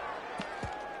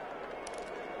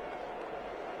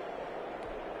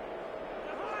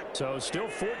 So still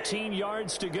 14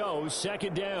 yards to go,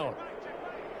 2nd down.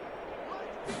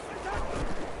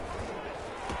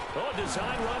 Oh,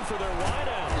 design run for their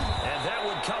wideout. And that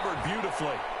one covered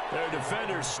beautifully. Their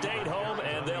defenders stayed home,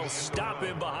 and they'll stop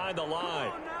him behind the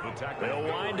line. They'll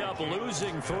wind up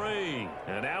losing 3.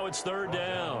 And now it's 3rd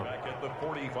down. Back at the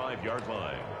 45-yard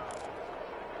line.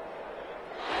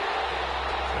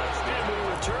 And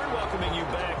we return, welcoming you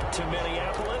back to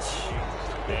Minneapolis.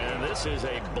 And this is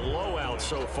a blowout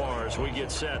so far as we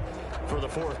get set for the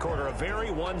 4th quarter. A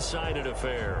very one-sided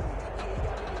affair.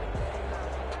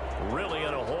 Really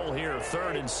in a hole here,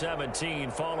 3rd and 17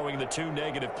 following the 2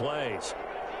 negative plays.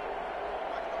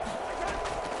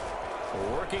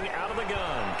 Working out of the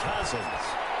gun, Cousins.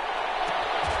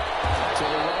 To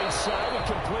the right side and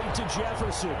complete to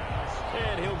Jefferson.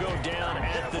 And he'll go down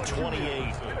at the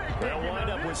 28. They'll wind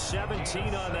up with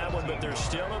 17 on that one, but they're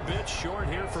still a bit short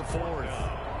here for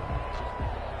 4th.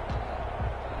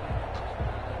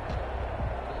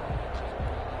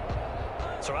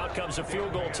 So out comes a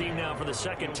field goal team now for the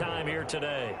 2nd time here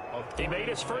today. He made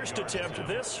his first attempt,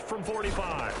 this from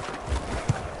 45.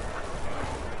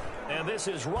 And this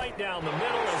is right down the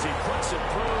middle as he puts it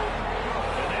through.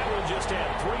 And that will just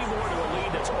add 3 more to a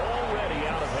lead that's already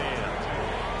out of hand.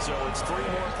 So it's 3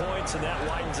 more points, and that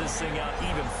widens this thing out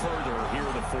even further here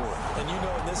in the 4th. And you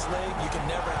know in this league, you can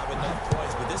never have enough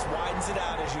points, but this widens it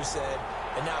out, as you said,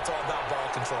 and now it's all about ball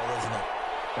control, isn't it?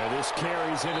 And this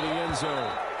carries into the end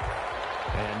zone.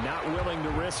 And not willing to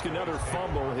risk another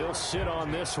fumble, he'll sit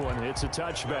on this one. It's a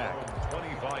touchback.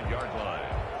 25-yard line.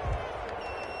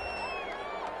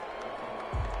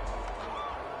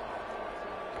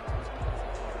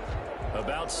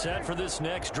 About set for this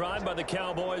next drive by the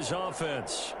Cowboys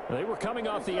offense. They were coming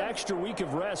off the extra week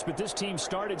of rest, but this team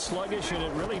started sluggish, and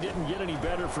it really didn't get any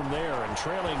better from there. And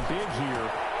trailing big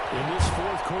here in this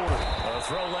fourth quarter. A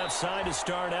throw left side to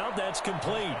start out. That's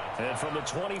complete. And from the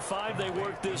 25, they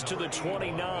work this to the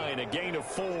 29, a gain of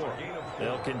 4.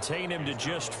 They'll contain him to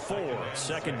just 4.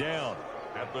 Second down.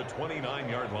 At the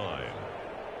 29-yard line.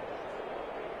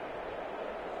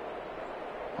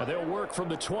 They'll work from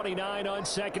the 29 on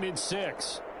 2nd and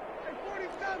 6.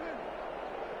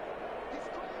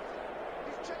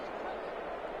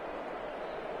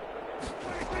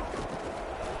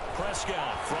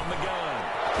 Prescott from the gun.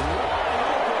 Wide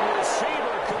open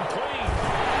receiver complete.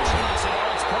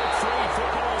 And it's poked free.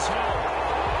 Football's held.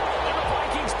 And the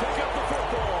Vikings pick up the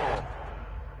football.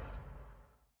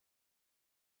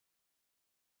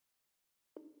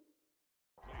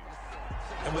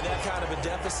 And with that kind of a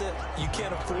deficit, you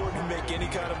can't afford to make any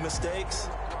kind of mistakes.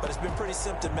 But it's been pretty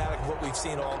symptomatic of what we've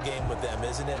seen all game with them,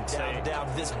 isn't it?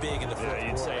 Down this big in the fourth quarter.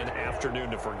 You'd say an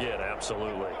afternoon to forget,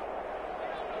 absolutely.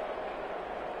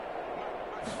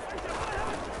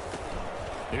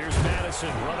 Here's Madison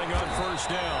running on first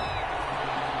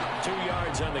down. 2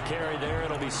 yards on the carry there.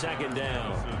 It'll be second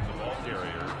down.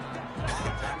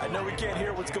 I know we can't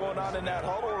hear what's going on in that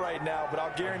huddle right now, but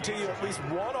I'll guarantee you at least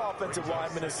one offensive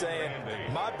lineman is saying,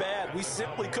 my bad, we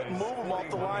simply couldn't move them off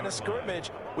the line of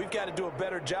scrimmage. We've got to do a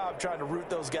better job trying to root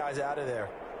those guys out of there.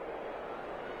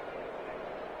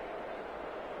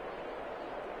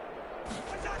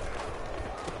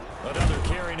 Another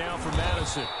carry now for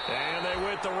Madison. And they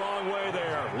went the wrong way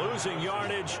there. Losing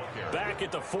yardage back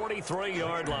at the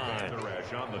 43-yard line.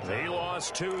 He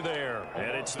lost 2 there,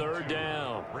 and it's third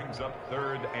down. Brings up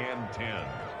 3rd and 10.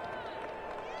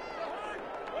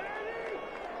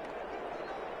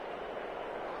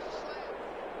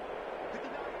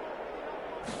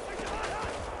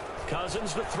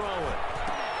 Cousins to throw it.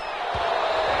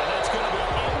 And that's going to be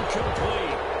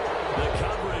incomplete. The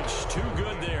coverage too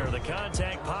good there. The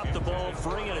contact popped the ball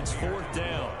free, and it's 4th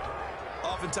down.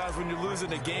 Oftentimes when you're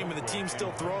losing a game and the team's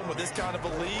still throwing with this kind of a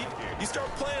lead, you start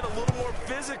playing a little more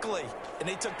physically. And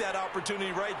they took that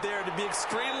opportunity right there to be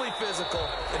extremely physical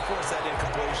and force that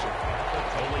incompletion.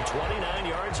 Only 29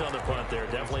 yards on the punt there.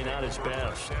 Definitely not his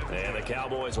best. And the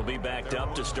Cowboys will be backed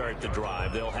up to start the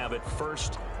drive. They'll have it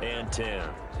 1st and 10.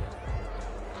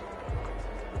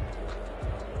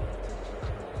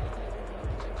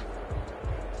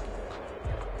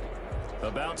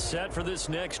 About set for this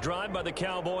next drive by the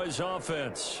Cowboys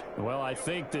offense. Well, I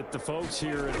think that the folks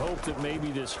here had hoped that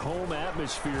maybe this home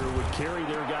atmosphere would carry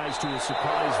their guys to a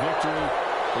surprise victory,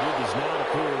 but it does not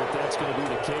appear that that's going to be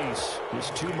the case.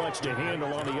 There's too much to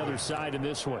handle on the other side in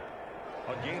this one.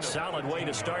 Solid way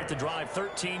to start the drive.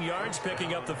 13 yards,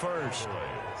 picking up the first.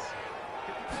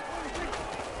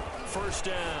 First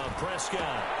down, Prescott.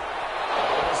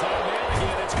 There's that man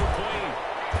again. It's complete.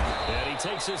 And he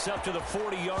takes us up to the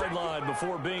 40-yard line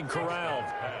before being corralled.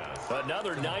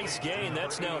 Another nice gain.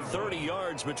 That's now 30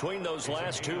 yards between those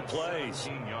last 2 plays.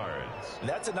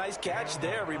 That's a nice catch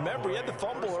there. Remember, he had the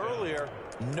fumble earlier.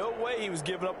 No way he was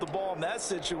giving up the ball in that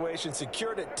situation.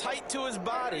 Secured it tight to his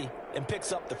body and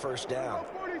picks up the first down.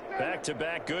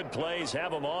 Back-to-back good plays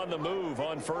have him on the move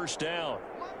on first down.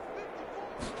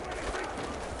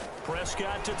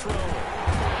 Prescott to throw it.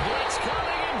 Blitz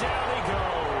coming, and down he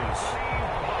goes.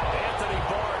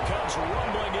 Barr comes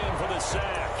rumbling in for the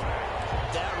sack.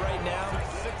 That right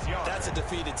now, that's a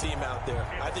defeated team out there.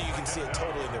 I think you can see it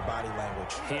totally in their body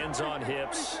language. Hands on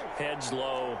hips, heads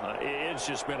low. It's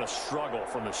just been a struggle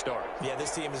from the start. Yeah,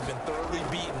 this team has been thoroughly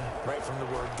beaten right from the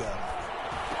word go.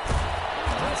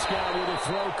 Prescott with a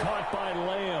throw caught by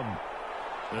Lamb.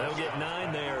 They'll get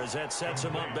 9 there as that sets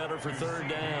him up better for third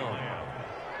down.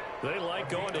 They like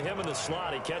going to him in the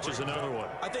slot. He catches another one.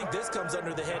 I think this comes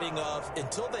under the heading of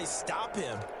until they stop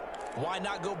him, why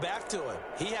not go back to him?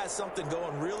 He has something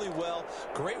going really well.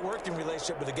 Great working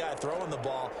relationship with the guy throwing the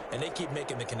ball, and they keep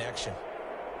making the connection.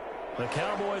 The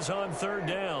Cowboys on third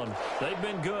down. They've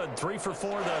been good. 3 for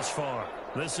 4 thus far.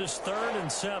 This is 3rd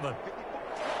and 7.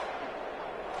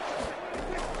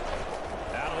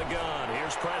 Out of the gun.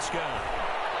 Here's Prescott.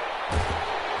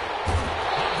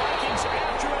 The Vikings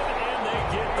after him, and they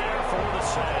get there for the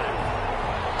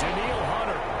sack. Daniil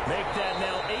Hunter make that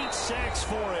now 8 sacks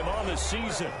for him on the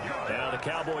season. Now the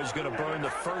Cowboys going to burn the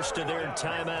first of their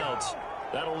timeouts.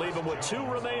 That'll leave them with 2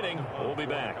 remaining. We'll be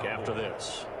back after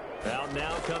this. Out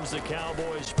now comes the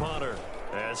Cowboys punter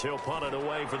as he'll punt it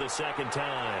away for the second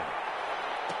time.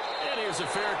 And here's a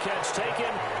fair catch taken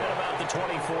at about the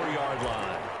 24-yard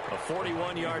line. A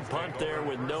 41-yard punt there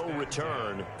with no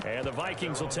return. And the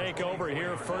Vikings will take over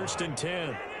here 1st and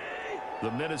 10. The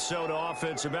Minnesota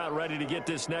offense about ready to get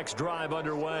this next drive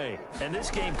underway. And this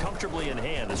game comfortably in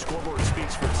hand. The scoreboard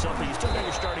speaks for itself, but you still got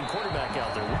your starting quarterback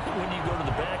out there. When do you go to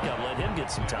the backup, let him get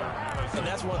some time? And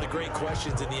that's one of the great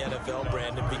questions in the NFL,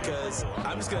 Brandon, because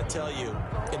I'm just going to tell you,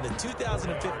 in the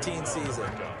 2015 season,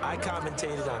 I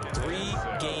commentated on 3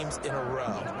 games in a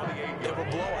row. They were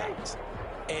blowouts.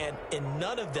 And in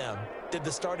none of them did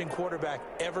the starting quarterback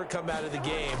ever come out of the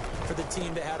game for the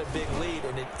team that had a big lead.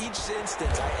 And in each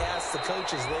instance, I asked the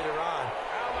coaches later on,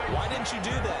 why didn't you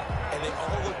do that? And they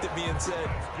all looked at me and said,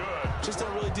 just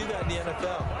don't really do that in the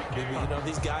NFL. You know,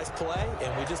 these guys play,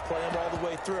 and we just play them all the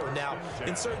way through. Now,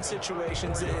 in certain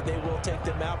situations, they will take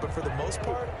them out, but for the most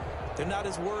part, they're not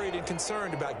as worried and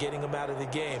concerned about getting them out of the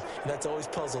game. And that's always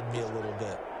puzzled me a little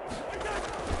bit.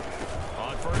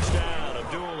 On first down,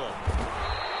 Abdullah.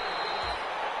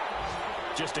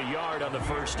 Just a yard on the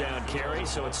first down carry,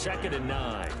 so it's 2nd and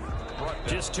 9.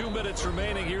 Just 2 minutes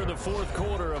remaining here in the fourth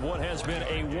quarter of what has been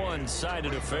a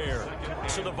one-sided affair.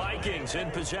 So the Vikings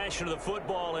in possession of the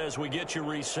football as we get you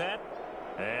reset.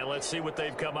 And let's see what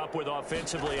they've come up with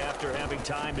offensively after having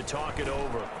time to talk it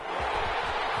over.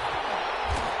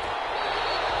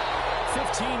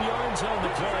 15 yards on the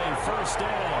play, first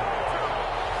down.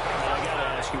 I got to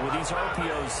ask you, with these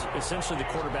RPOs, essentially the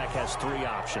quarterback has 3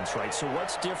 options, right? So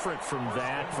what's different from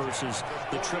that versus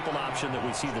the triple option that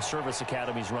we see the service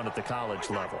academies run at the college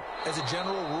level? As a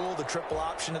general rule, the triple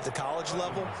option at the college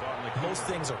level, most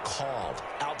things are called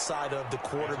outside of the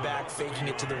quarterback faking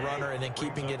it to the runner and then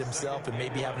keeping it himself and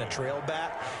maybe having a trail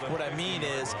back. What I mean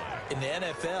is, in the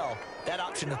NFL, that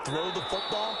option to throw the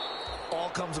football all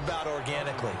comes about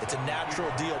organically. It's a natural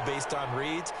deal based on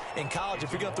reads. In college,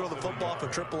 if you're going to throw the football for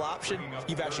triple option,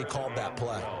 you've actually called that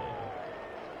play.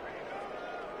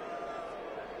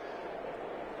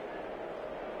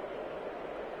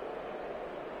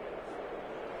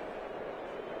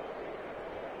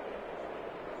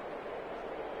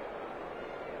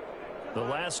 The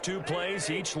last 2 plays,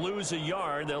 each lose a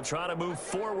yard. They'll try to move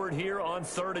forward here on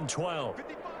 3rd and 12.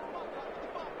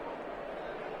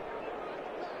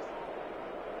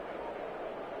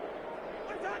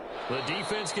 The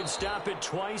defense can stop it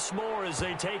twice more as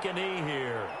they take a knee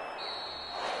here.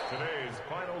 Today's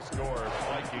final score,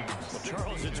 Vikings. Well,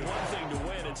 Charles, it's one thing to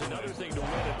win. It's another thing to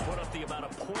win and put up the amount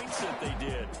of points that they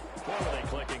did. What are they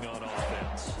clicking on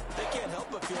offense? They can't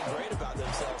help but feel great about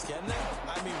themselves, can they?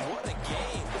 I mean, what a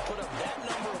game to put up that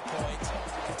number of points,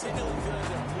 continually feel like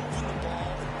they're moving the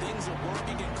ball and things are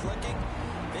working and clicking.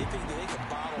 They think that they can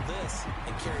bottle this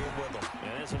and carry it with them.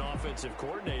 And as an offensive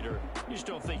coordinator, you just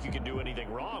don't think you can do anything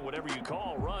wrong. Whatever you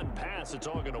call, run, pass, it's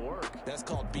all going to work. That's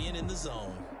called being in the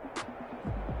zone.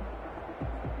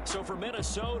 So for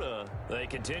Minnesota, they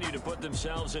continue to put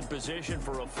themselves in position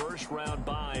for a first-round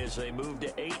bye as they move to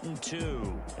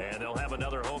 8-2. And they'll have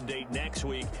another home date next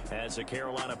week as the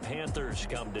Carolina Panthers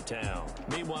come to town.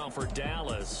 Meanwhile, for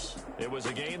Dallas, it was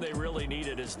a game they really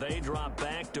needed as they drop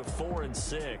back to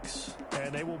 4-6.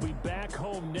 And they will be back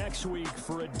home next week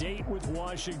for a date with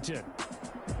Washington.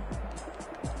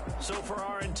 So for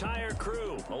our entire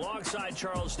crew, alongside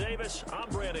Charles Davis, I'm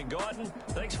Brandon Gautin.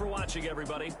 Thanks for watching,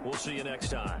 everybody. We'll see you next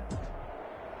time.